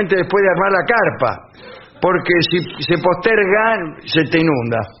inmediatamente después de armar la carpa. Porque si se posterga, se te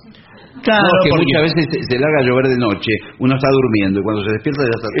inunda. Claro, No, que porque... muchas veces se larga a llover de noche, uno está durmiendo y cuando se despierta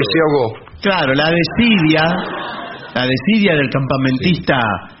ya está todo. Se ahogó. Claro, la desidia del campamentista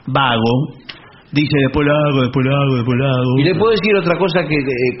vago, dice después lo hago. Y le puedo decir otra cosa que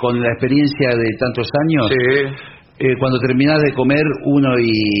con la experiencia de tantos años, cuando terminas de comer uno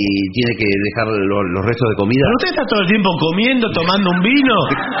y tiene que dejar los restos de comida. Pero usted está todo el tiempo comiendo, tomando un vino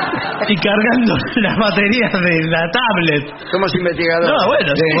y cargando las baterías de la tablet. Somos investigadores. No,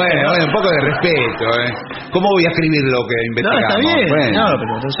 bueno, sí. Bueno, un poco de respeto. ¿Cómo voy a escribir lo que No, investigamos? está bien. Bueno. No,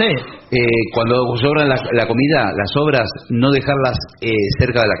 pero no sé. Cuando sobran la comida, las sobras, no dejarlas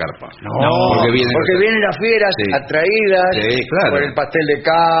cerca de la carpa. No, porque vienen las fieras atraídas por el pastel de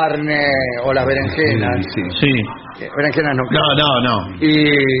carne o las berenjenas. Sí. Berenjenas no. No. Y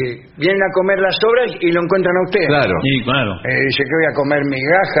vienen a comer las sobras y lo encuentran a usted. Claro. Sí, claro. Dice que voy a comer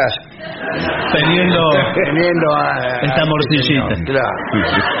migajas. Teniendo esta morcillita. Claro.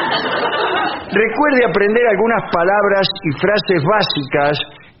 Recuerde aprender algunas palabras y frases básicas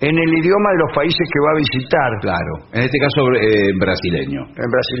en el idioma de los países que va a visitar. Claro. En este caso, brasileño. En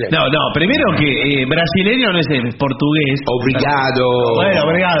brasileño. No, primero que brasileño no es portugués. Obrigado. Bueno,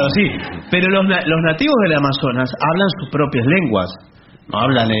 obrigado, sí. Pero los nativos del Amazonas hablan sus propias lenguas. No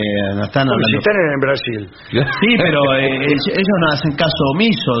hablan, no están hablando. Si están en Brasil. Sí, pero ellos no hacen caso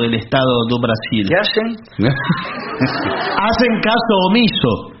omiso del Estado do Brasil. ¿Qué hacen? Hacen caso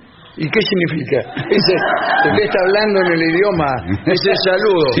omiso. ¿Y qué significa? Usted está hablando en el idioma. Ese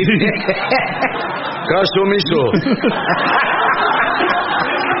saludo. Sí. Caso omiso.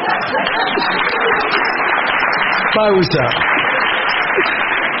 Pausa.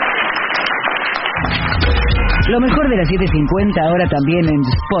 Lo mejor de las 7.50 ahora también en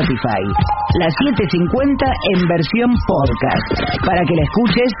Spotify. Las 7.50 en versión podcast. Para que la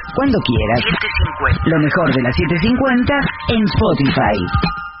escuches cuando quieras. Lo mejor de las 7.50 en Spotify.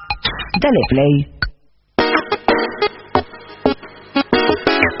 Dale play.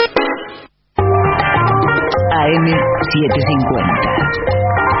 AM 750.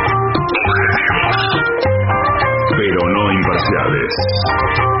 Pero no imparciales.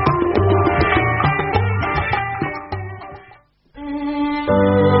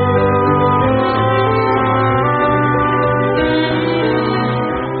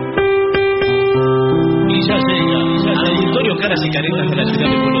 Y ya llega al auditorio Caras y Caretas de la ciudad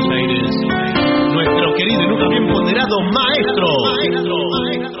de Buenos Aires nuestro querido y nunca bien ponderado maestro,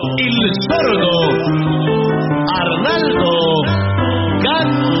 el sordo Arnaldo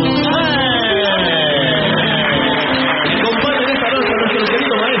Ganfé. Y acompañan esta noche a nuestro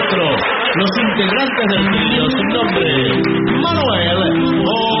querido maestro, los integrantes del trío, su nombre, Manuel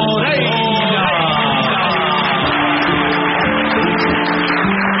Moreira.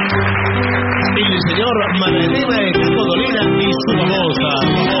 El señor Manuel Codolina y su famosa.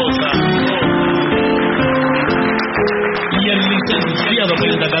 Y el licenciado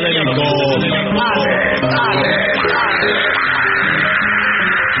pentacadémico.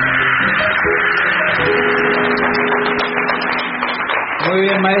 Muy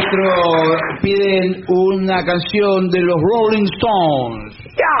bien, maestro. Piden una canción de los Rolling Stones.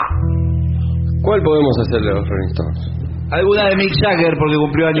 ¿Cuál podemos hacer de los Rolling Stones? Alguna de Mick Jagger porque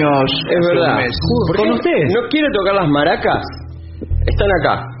cumplió años. Es verdad. ¿Con usted? ¿No quiere tocar las maracas? Están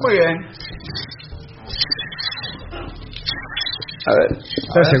acá. Muy bien. A ver.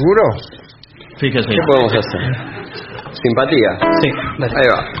 ¿Estás seguro? Fíjese. ¿Qué podemos hacer? ¿Simpatía? Sí. Ahí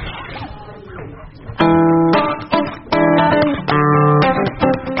va.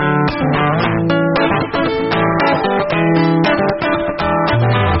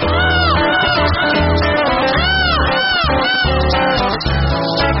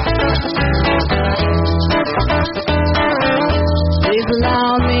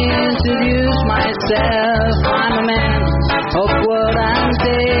 I'm a man of word and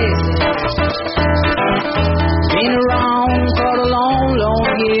taste. Been around for a long, long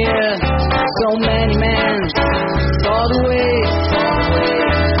year. So many men saw the way.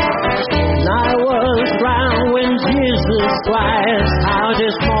 And I was round when Jesus Christ had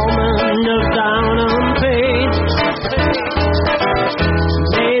this moment of down and pain.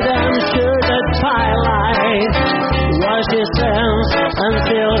 Made them sure that twilight was his sense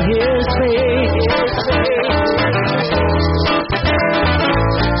until his fate.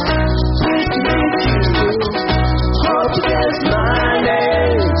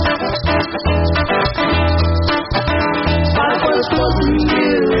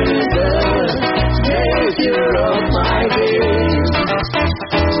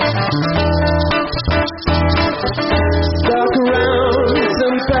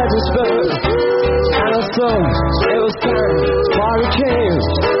 It was time for a change.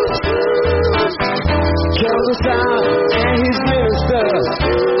 Killed us out and his ministers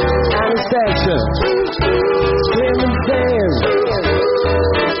and his section. Screaming same.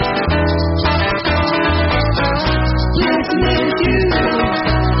 Nice to meet you.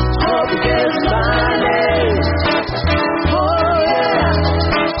 Hope you guess my name. Oh yeah.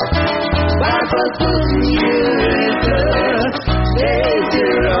 Back for putting you in the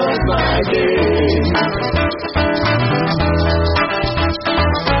nature of my game.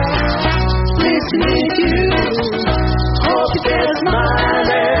 Meet you. Hope you guess my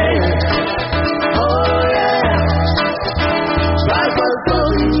name. Oh yeah. Right for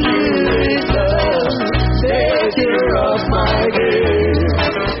putting you in the nature of my game.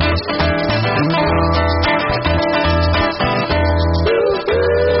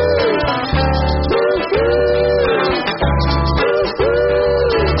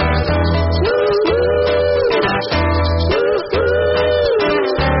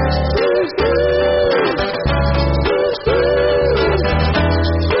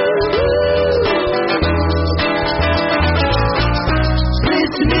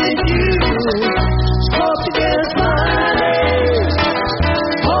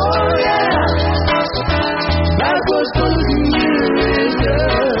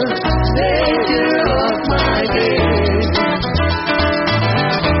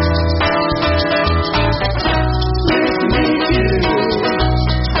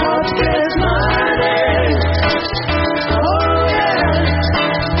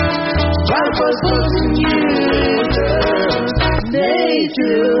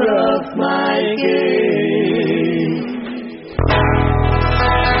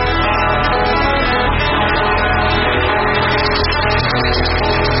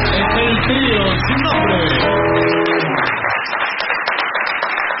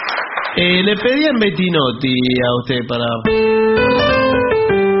 Le pedían Bettinotti a usted para...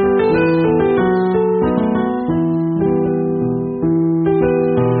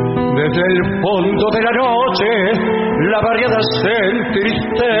 Desde el fondo de la noche la barriada se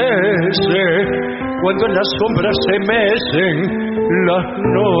entristece cuando en las sombras se mecen las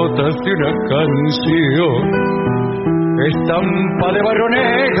notas de una canción. Estampa de barro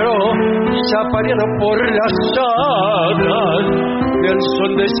negro zapareada por las alas del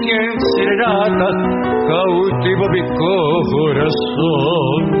son de 100 serenatas, cautivo mi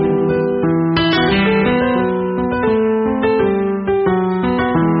corazón.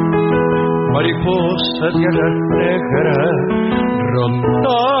 Mariposa de alas negras,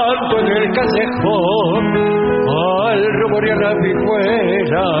 rondando en el callejón, al rumorear la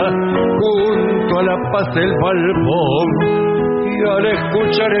vihuela, junto a la paz del balcón, y al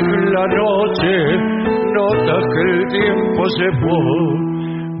escuchar en la noche notas que el tiempo se fue,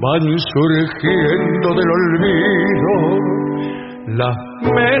 van surgiendo del olvido las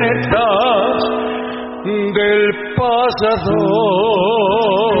menetas del pasado.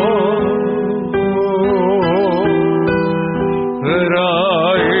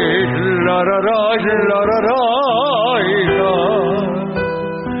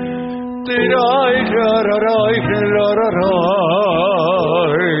 Muy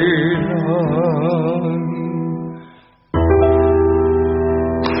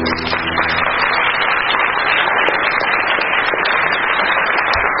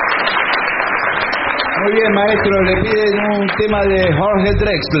bien, maestro, le piden un tema de Jorge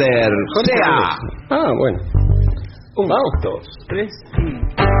Drexler. Será. Ah, bueno. Vamos, 2, 3.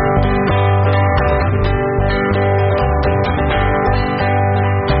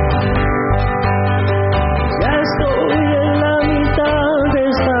 Ya estoy en la mitad de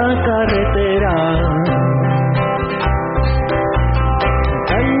esta carretera.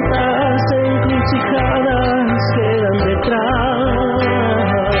 Tantas encrucijadas quedan detrás.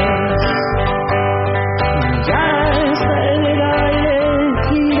 Ya está en el aire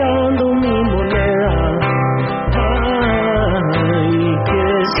girando mi moneda. Ay, que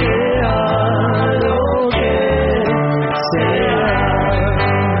sea lo que sea.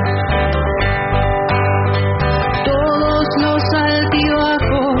 Todos los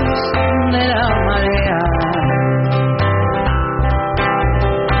altibajos de la marea,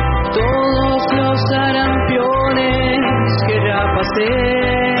 todos los sarampiones que ya pasé.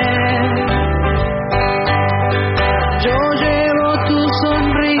 Yo llevo tu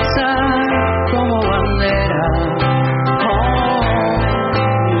sonrisa como bandera.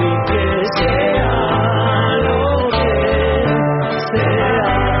 Y que sea lo que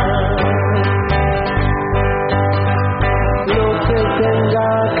sea, lo que tenga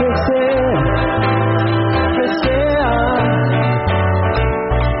que ser, que sea,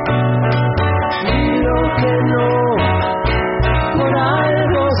 y lo que no, por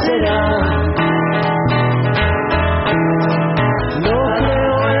algo será. No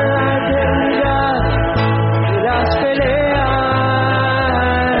creo en la eternidad de las peleas,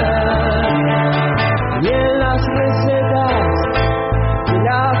 ni en las recetas de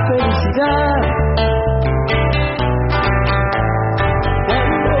la felicidad.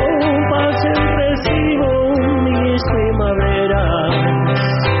 Cuando pasen recibo mis primaveras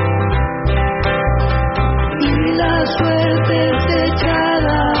y la suerte es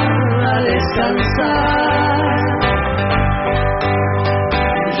echada a descansar.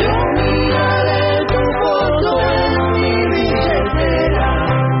 Yo miraré tu foto en mi billetera.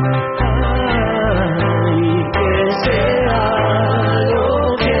 Y que sea lo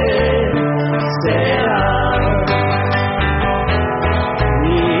que sea. Y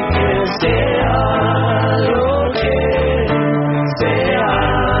que sea lo que sea.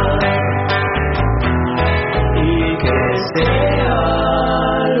 Y que sea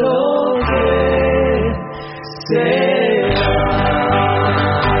lo que sea.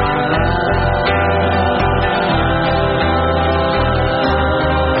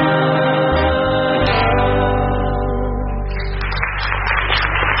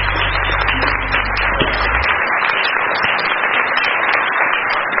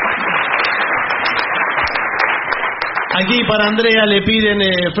 Aquí para Andrea le piden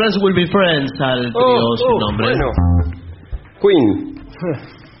Friends Will Be Friends al trío sin nombre. Bueno. Queen.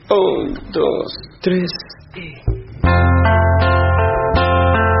 1, 2, 3.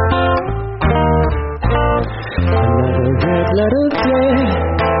 Another red letter day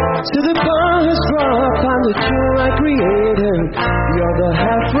to the bar has dropped on the tune I created. The other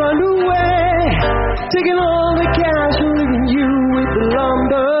half run away, taking all the cash and leaving you with the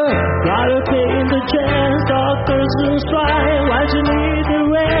lumber. Gotta pay the chance, doctors will strike. Why you need the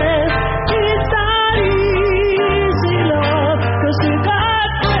rest? It's not easy, love, 'cause you got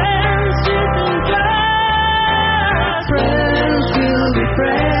friends you can trust. Friends will be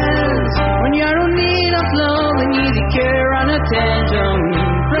friends when you're in need of love and need care and attention.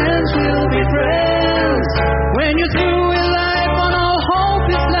 Friends will be friends when you're through with life and all hope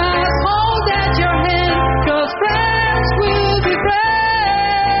is lost. Hold at your hand, 'cause friends will be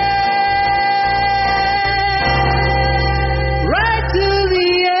friends right to the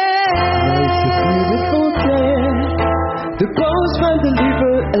end. It's a beautiful day. The postman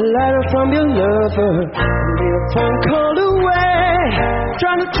delivered a letter from your lover. Only a phone call away,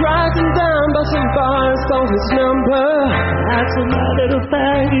 trying to track him down, but some bars stole his number. That's a little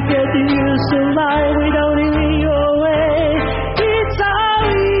thing you getting used to life without it your way. It's all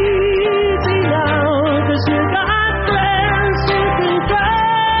easy now, 'cause you got friends you can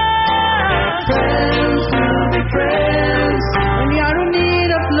trust. Friends will be friends when you're in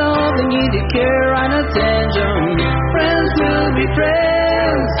need of love and need care and attention. Friends will be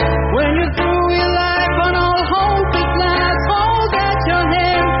friends when you're through with life and all hope is lost. Hold at your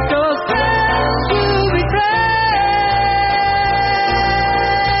hand, 'cause friends will be friends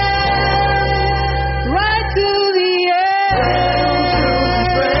right to the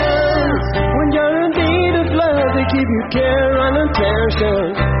you care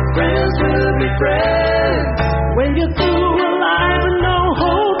unintention. Friends will be friends. When you're through alive and no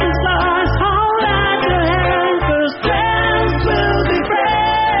hope is lost, hold out your hand, 'cause friends will be friends.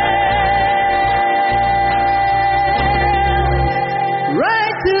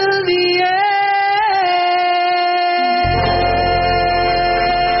 Right to the end.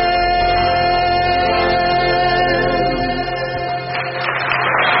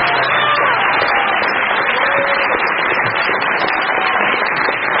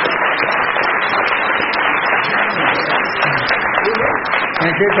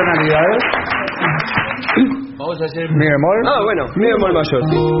 ¿En qué tonalidades? Vamos a hacer... ¿Mi bemol? Ah, bueno, mi bemol mayor,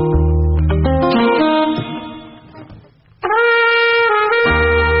 sí.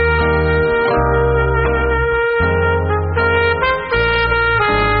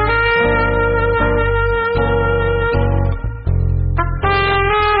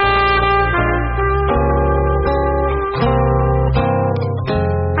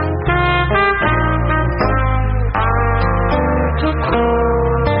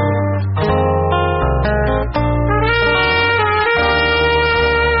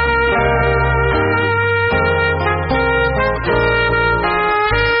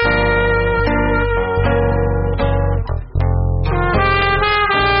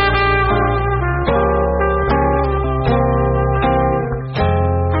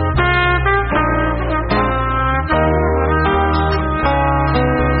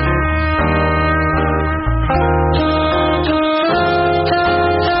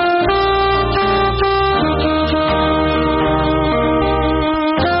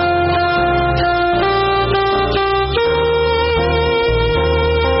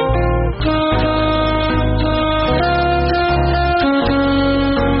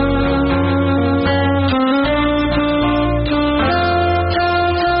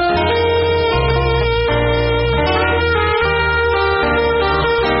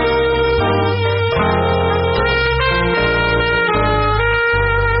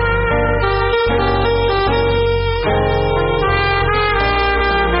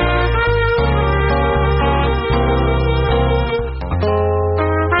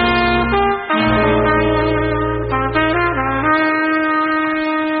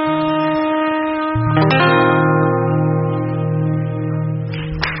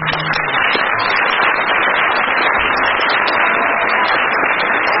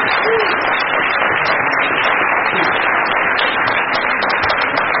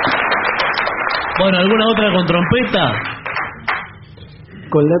 Bueno, ¿alguna otra con trompeta?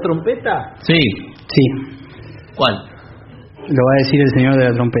 ¿Con la trompeta? Sí. Sí. ¿Cuál? Lo va a decir el señor de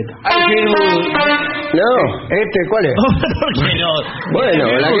la trompeta. No. ¿Cuál es? ¿Por qué no? Bueno,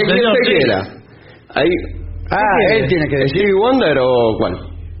 la que Señor, usted sí. quiera. Ahí. Él tiene que decir. ¿Stevie Wonder o cuál?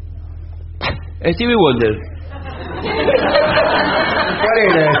 Stevie Wonder. ¿Cuál es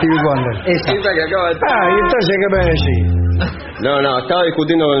la de Stevie Wonder? Esa que acaba de... ¿y entonces qué me decís? No, estaba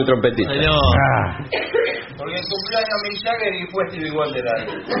discutiendo con el trompetista. Porque en cumpleaños Mick Jagger y fue Stevie Wonder ahí.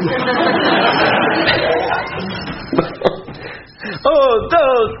 Oh,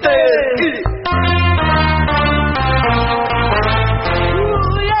 2, 3.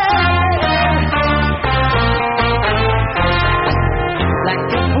 Like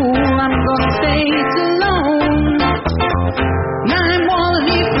a fool, I'm gonna stay too long. Now I'm wanna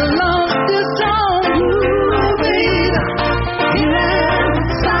leave the love too strong. Ooh, baby, here I am,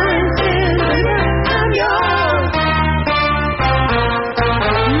 signs in the I'm yours.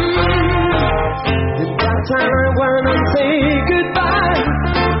 You got time when I say goodbye.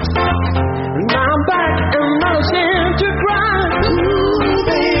 Now I'm back and not ashamed to cry. Ooh,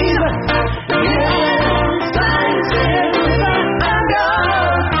 baby, here I am, signs in the I'm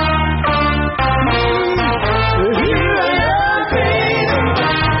yours. Here I am, baby.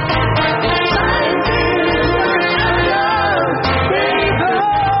 Signs in the I'm yours, baby.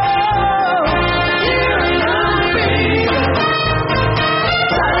 Here I am, baby.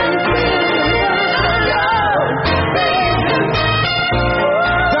 Signs in the I'm yours, baby.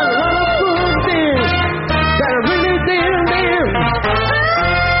 Done a lot of good things that I really didn't do.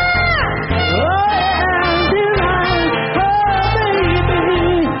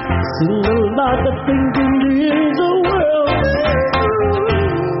 Seen a lot of things in this world,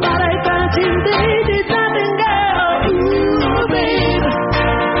 but I can't seem to decide, girl. Ooh, baby,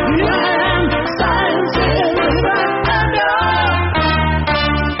 here I am, silence in the background.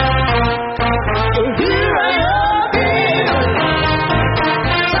 Here I am, baby,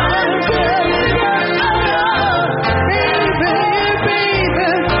 silence in the background. Baby, baby,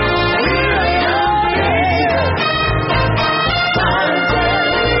 here I am, baby, silence in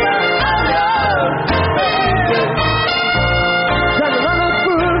the background.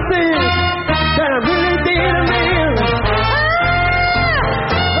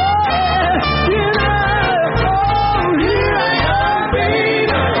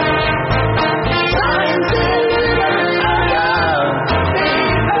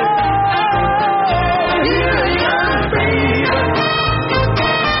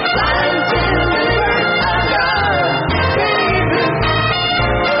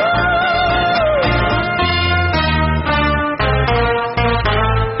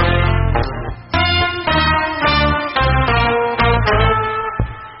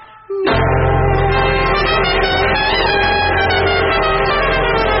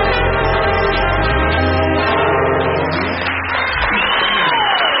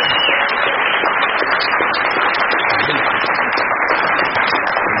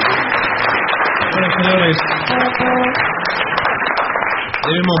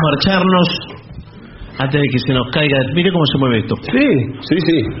 marcharnos antes de que se nos caiga. Mire cómo se mueve esto. Sí.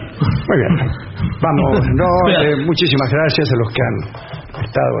 Muy bien. Vamos, muchísimas gracias a los que han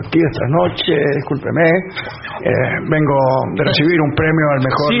estado aquí esta noche. Discúlpeme. Vengo de recibir un premio al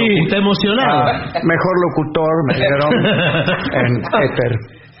mejor. Sí, está emocionado. Mejor locutor, me dieron en éter.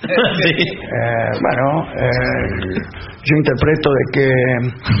 Sí. Yo interpreto de que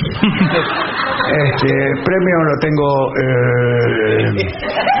este premio lo tengo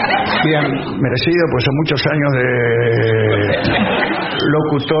bien merecido, pues son muchos años de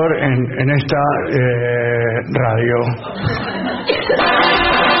locutor en esta radio.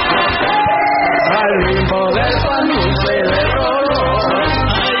 Al ritmo del pan dulce de color,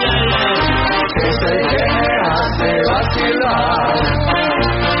 ese que me hace vacilar.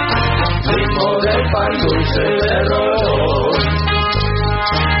 Ritmo del pan dulce de color,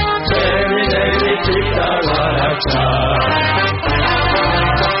 de mi negrita guaracha.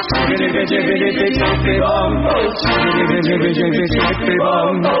 Chiqui chiqui chiqui bombo, chiqui chiqui chiqui chiqui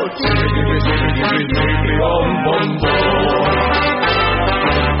bombo, chiqui chiqui chiqui chiqui bombo.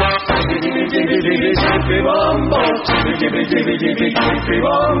 Chiqui chiqui chiqui chiqui bombo, chiqui chiqui chiqui chiqui chiqui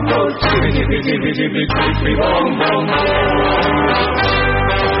bombo, chiqui chiqui chiqui chiqui chiqui bombo.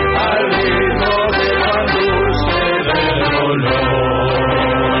 Al ritmo del pan dulce de dolor.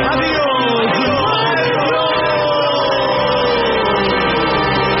 Adiós.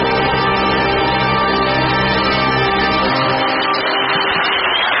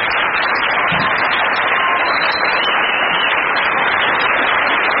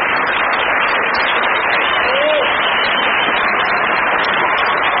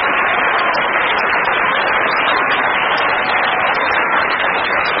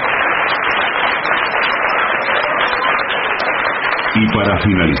 Y para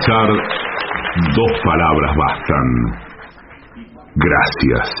finalizar, 2 palabras bastan.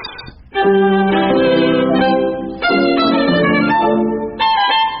 Gracias.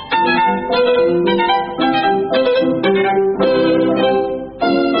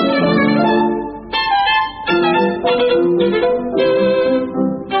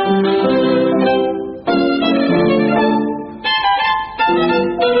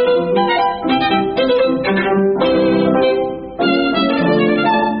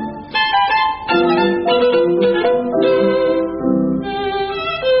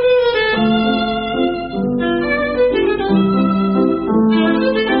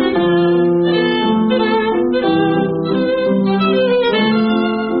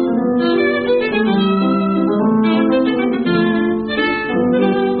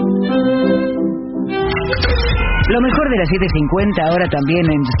 Lo mejor de las 7.50 ahora también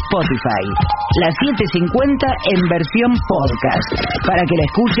en Spotify. Las 7.50 en versión podcast, para que la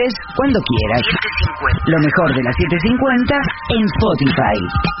escuches cuando quieras. Lo mejor de las 7.50 en Spotify.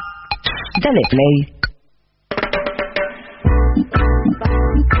 Dale play.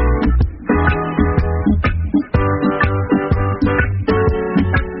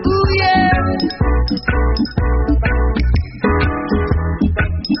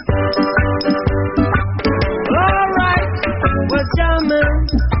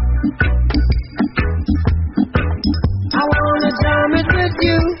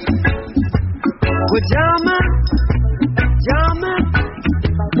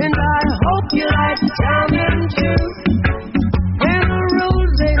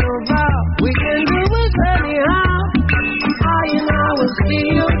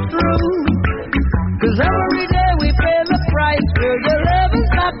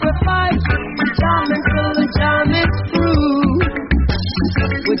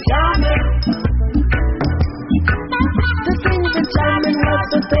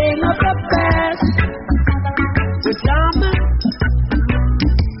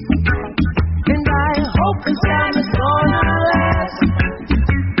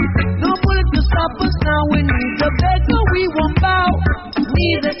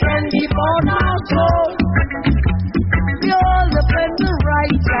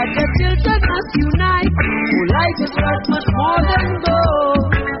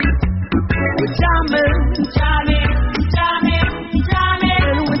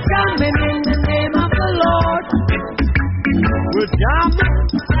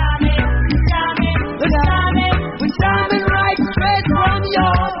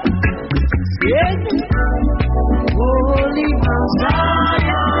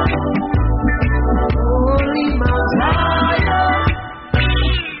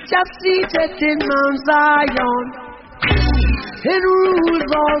 Seated in Mount Zion, it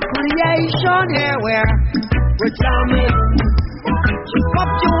rules all creation. Here we're jamming,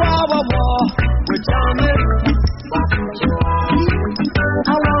 up to our war. We're jamming,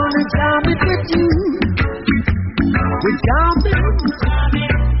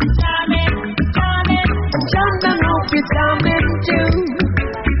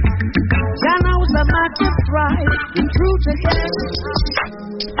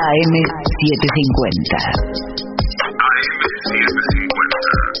 AM750.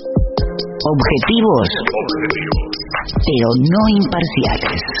 Objetivos, pero no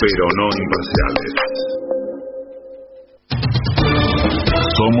imparciales.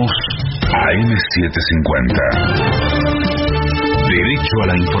 Somos AM750. Derecho a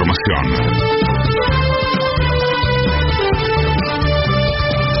la información.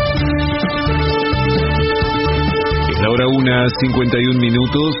 La hora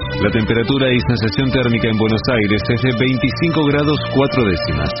 1:51. La temperatura y sensación térmica en Buenos Aires es de 25 grados 4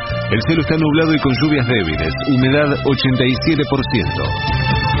 décimas. El cielo está nublado y con lluvias débiles. Humedad 87%.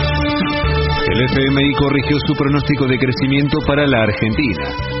 El FMI corrigió su pronóstico de crecimiento para la Argentina.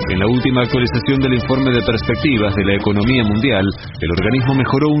 En la última actualización del informe de perspectivas de la economía mundial, el organismo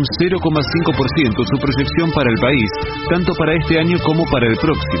mejoró un 0,5% su proyección para el país, tanto para este año como para el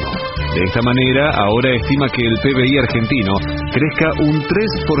próximo. De esta manera, ahora estima que el PBI argentino crezca un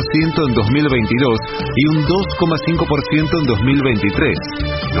 3% en 2022 y un 2,5% en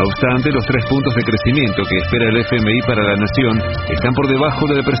 2023. No obstante, los 3 puntos de crecimiento que espera el FMI para la nación están por debajo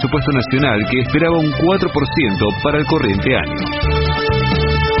del presupuesto nacional, que esperaba un 4% para el corriente año.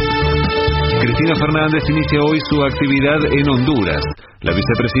 Cristina Fernández inicia hoy su actividad en Honduras. La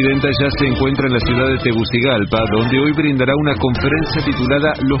vicepresidenta ya se encuentra en la ciudad de Tegucigalpa, donde hoy brindará una conferencia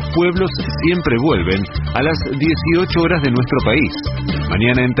titulada Los pueblos siempre vuelven, a las 18 horas de nuestro país.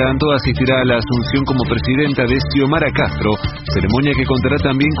 Mañana, en tanto, asistirá a la asunción como presidenta de Xiomara Castro, ceremonia que contará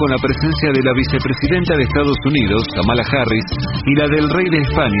también con la presencia de la vicepresidenta de Estados Unidos, Kamala Harris, y la del rey de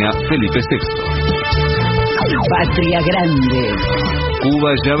España, Felipe VI. Patria Grande.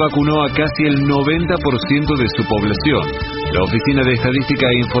 Cuba ya vacunó a casi el 90% de su población. La Oficina de Estadística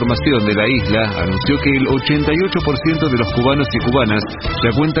e Información de la isla anunció que el 88% de los cubanos y cubanas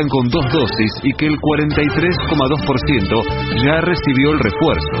ya cuentan con 2 dosis y que el 43,2% ya recibió el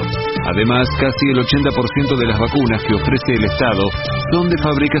refuerzo. Además, casi el 80% de las vacunas que ofrece el Estado son de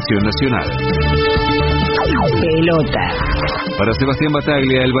fabricación nacional. Pelota. Para Sebastián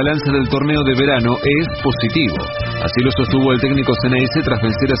Bataglia, el balance del torneo de verano es positivo. Así lo sostuvo el técnico ceneice tras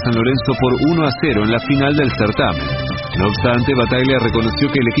vencer a San Lorenzo por 1-0 en la final del certamen. No obstante, Bataglia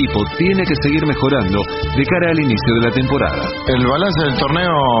reconoció que el equipo tiene que seguir mejorando de cara al inicio de la temporada. El balance del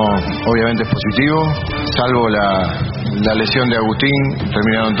torneo obviamente es positivo, salvo la lesión de Agustín,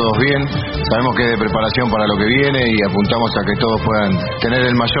 terminaron todos bien. Sabemos que es de preparación para lo que viene y apuntamos a que todos puedan tener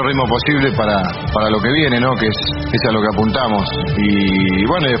el mayor ritmo posible para lo que viene, ¿no? Que es a lo que apuntamos. Y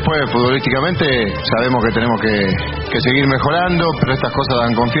bueno, después futbolísticamente sabemos que tenemos que seguir mejorando, pero estas cosas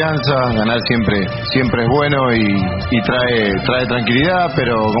dan confianza, ganar siempre es bueno y trae tranquilidad,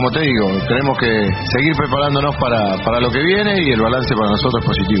 pero como te digo, tenemos que seguir preparándonos para lo que viene y el balance para nosotros es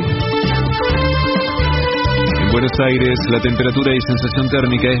positivo. En Buenos Aires, la temperatura y sensación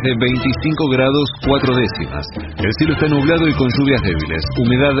térmica es de 25 grados 4 décimas. El cielo está nublado y con lluvias débiles.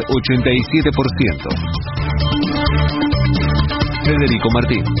 Humedad 87%. Federico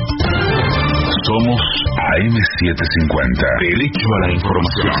Martín. Somos AM750. Derecho a la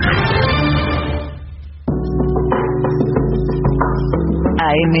información.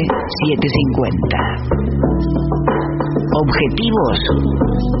 AM750. Objetivos,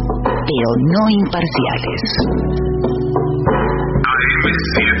 pero no imparciales.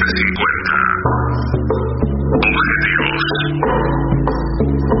 AM750. Objetivos,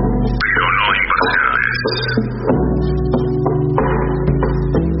 pero no imparciales.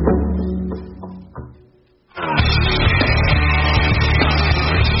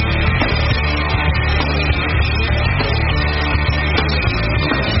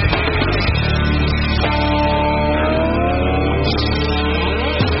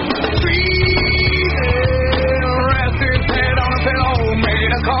 Rested head on a pillow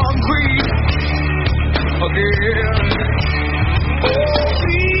made of concrete.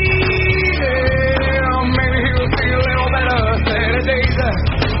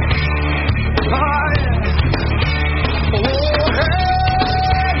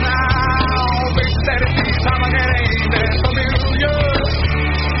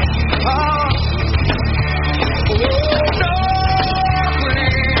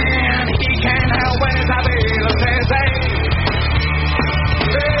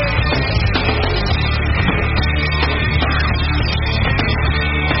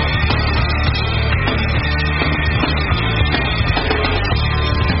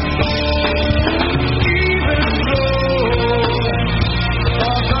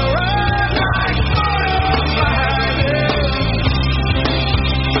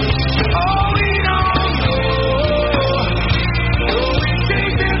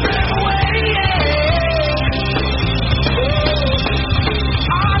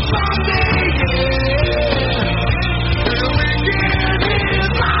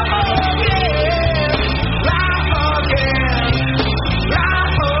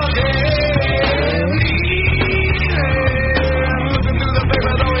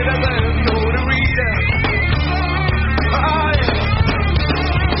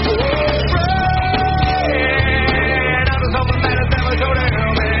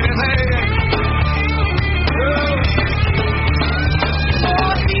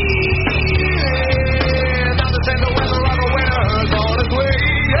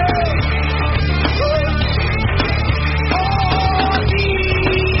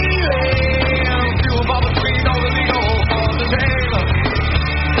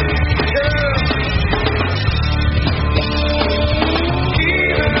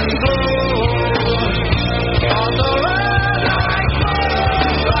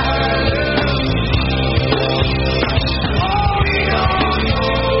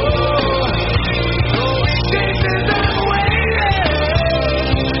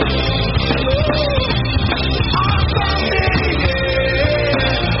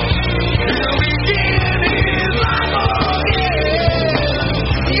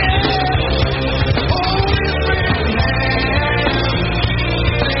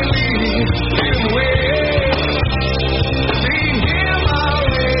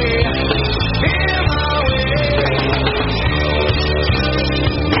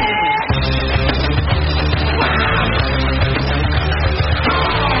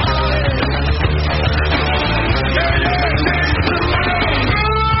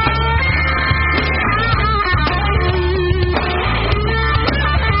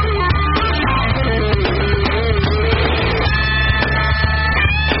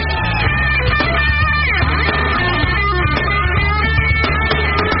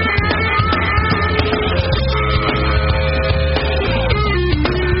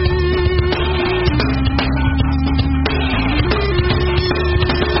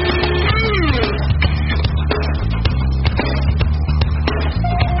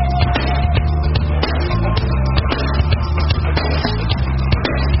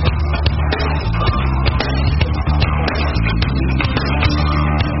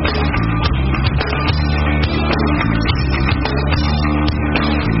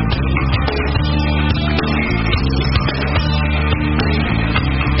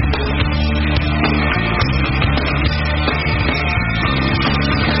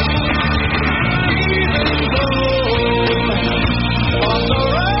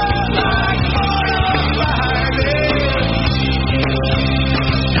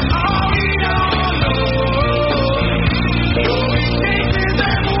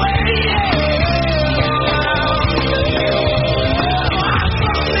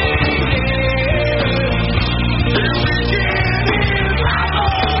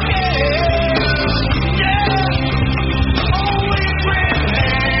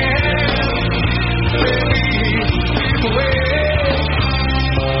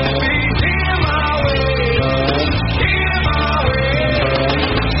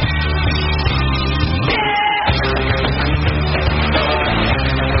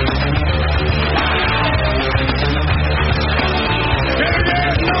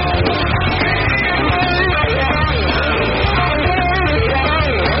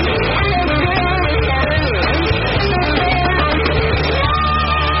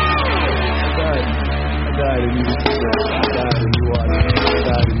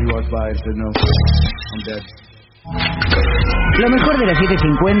 mejor de las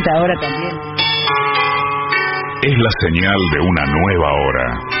 7:50 ahora también. Es la señal de una nueva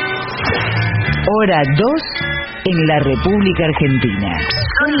hora. Hora 2 en la República Argentina.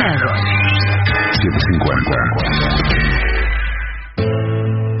 Son las 2. 7:50.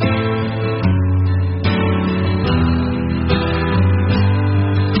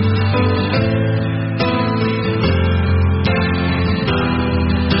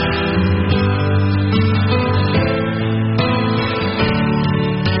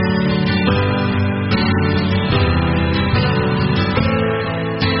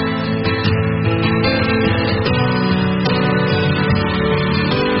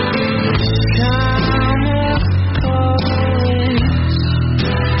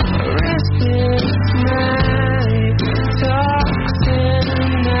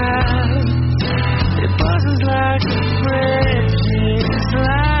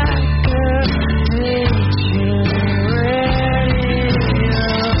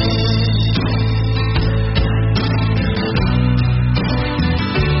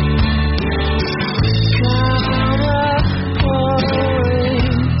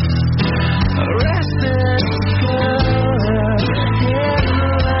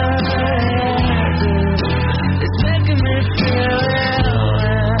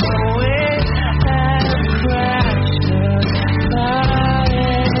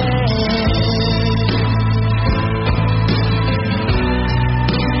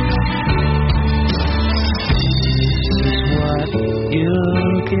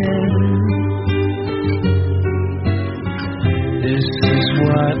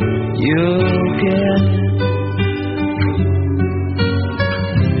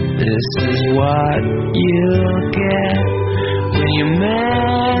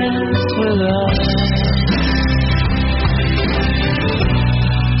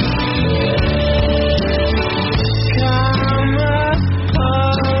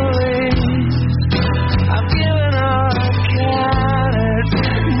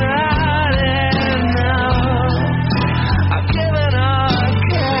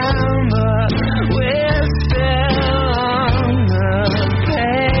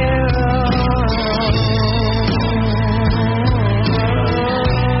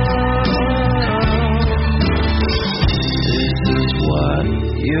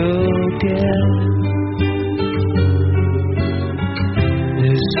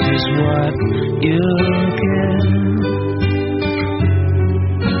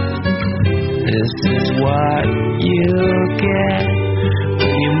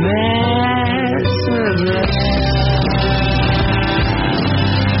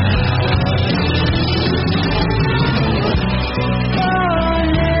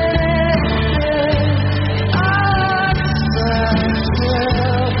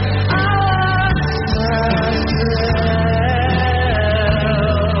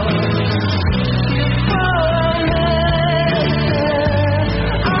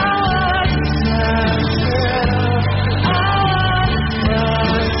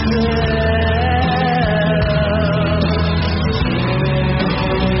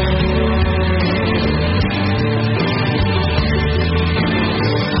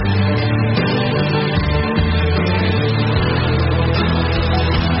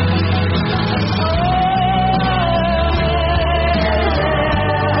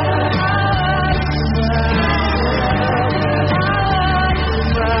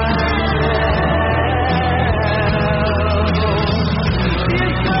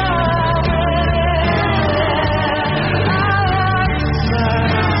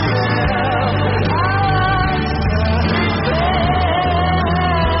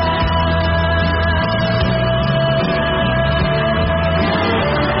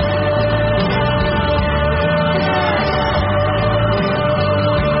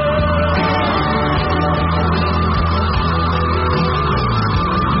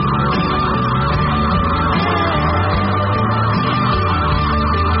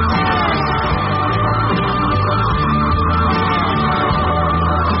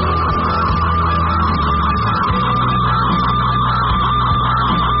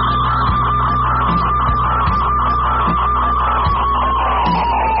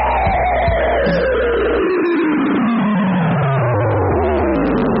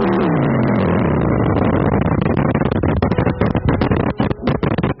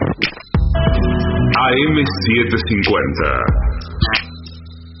 AM750.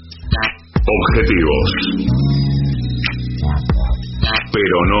 Objetivos,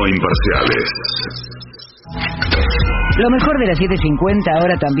 pero no imparciales. Lo mejor de las 7:50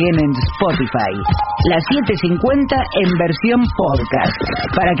 ahora también en Spotify. las 7:50 en versión podcast,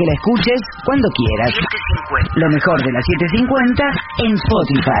 para que la escuches cuando quieras. Lo mejor de las 7:50 en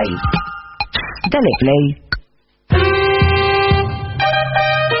Spotify. Dale play.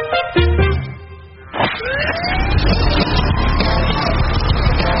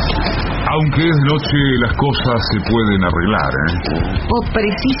 Aunque es noche, las cosas se pueden arreglar, ¿eh? O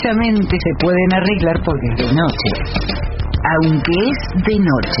precisamente se pueden arreglar porque es de noche. Aunque es de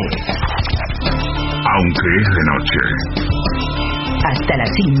noche. Aunque es de noche. Hasta las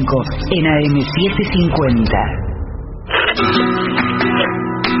 5 en AM 750.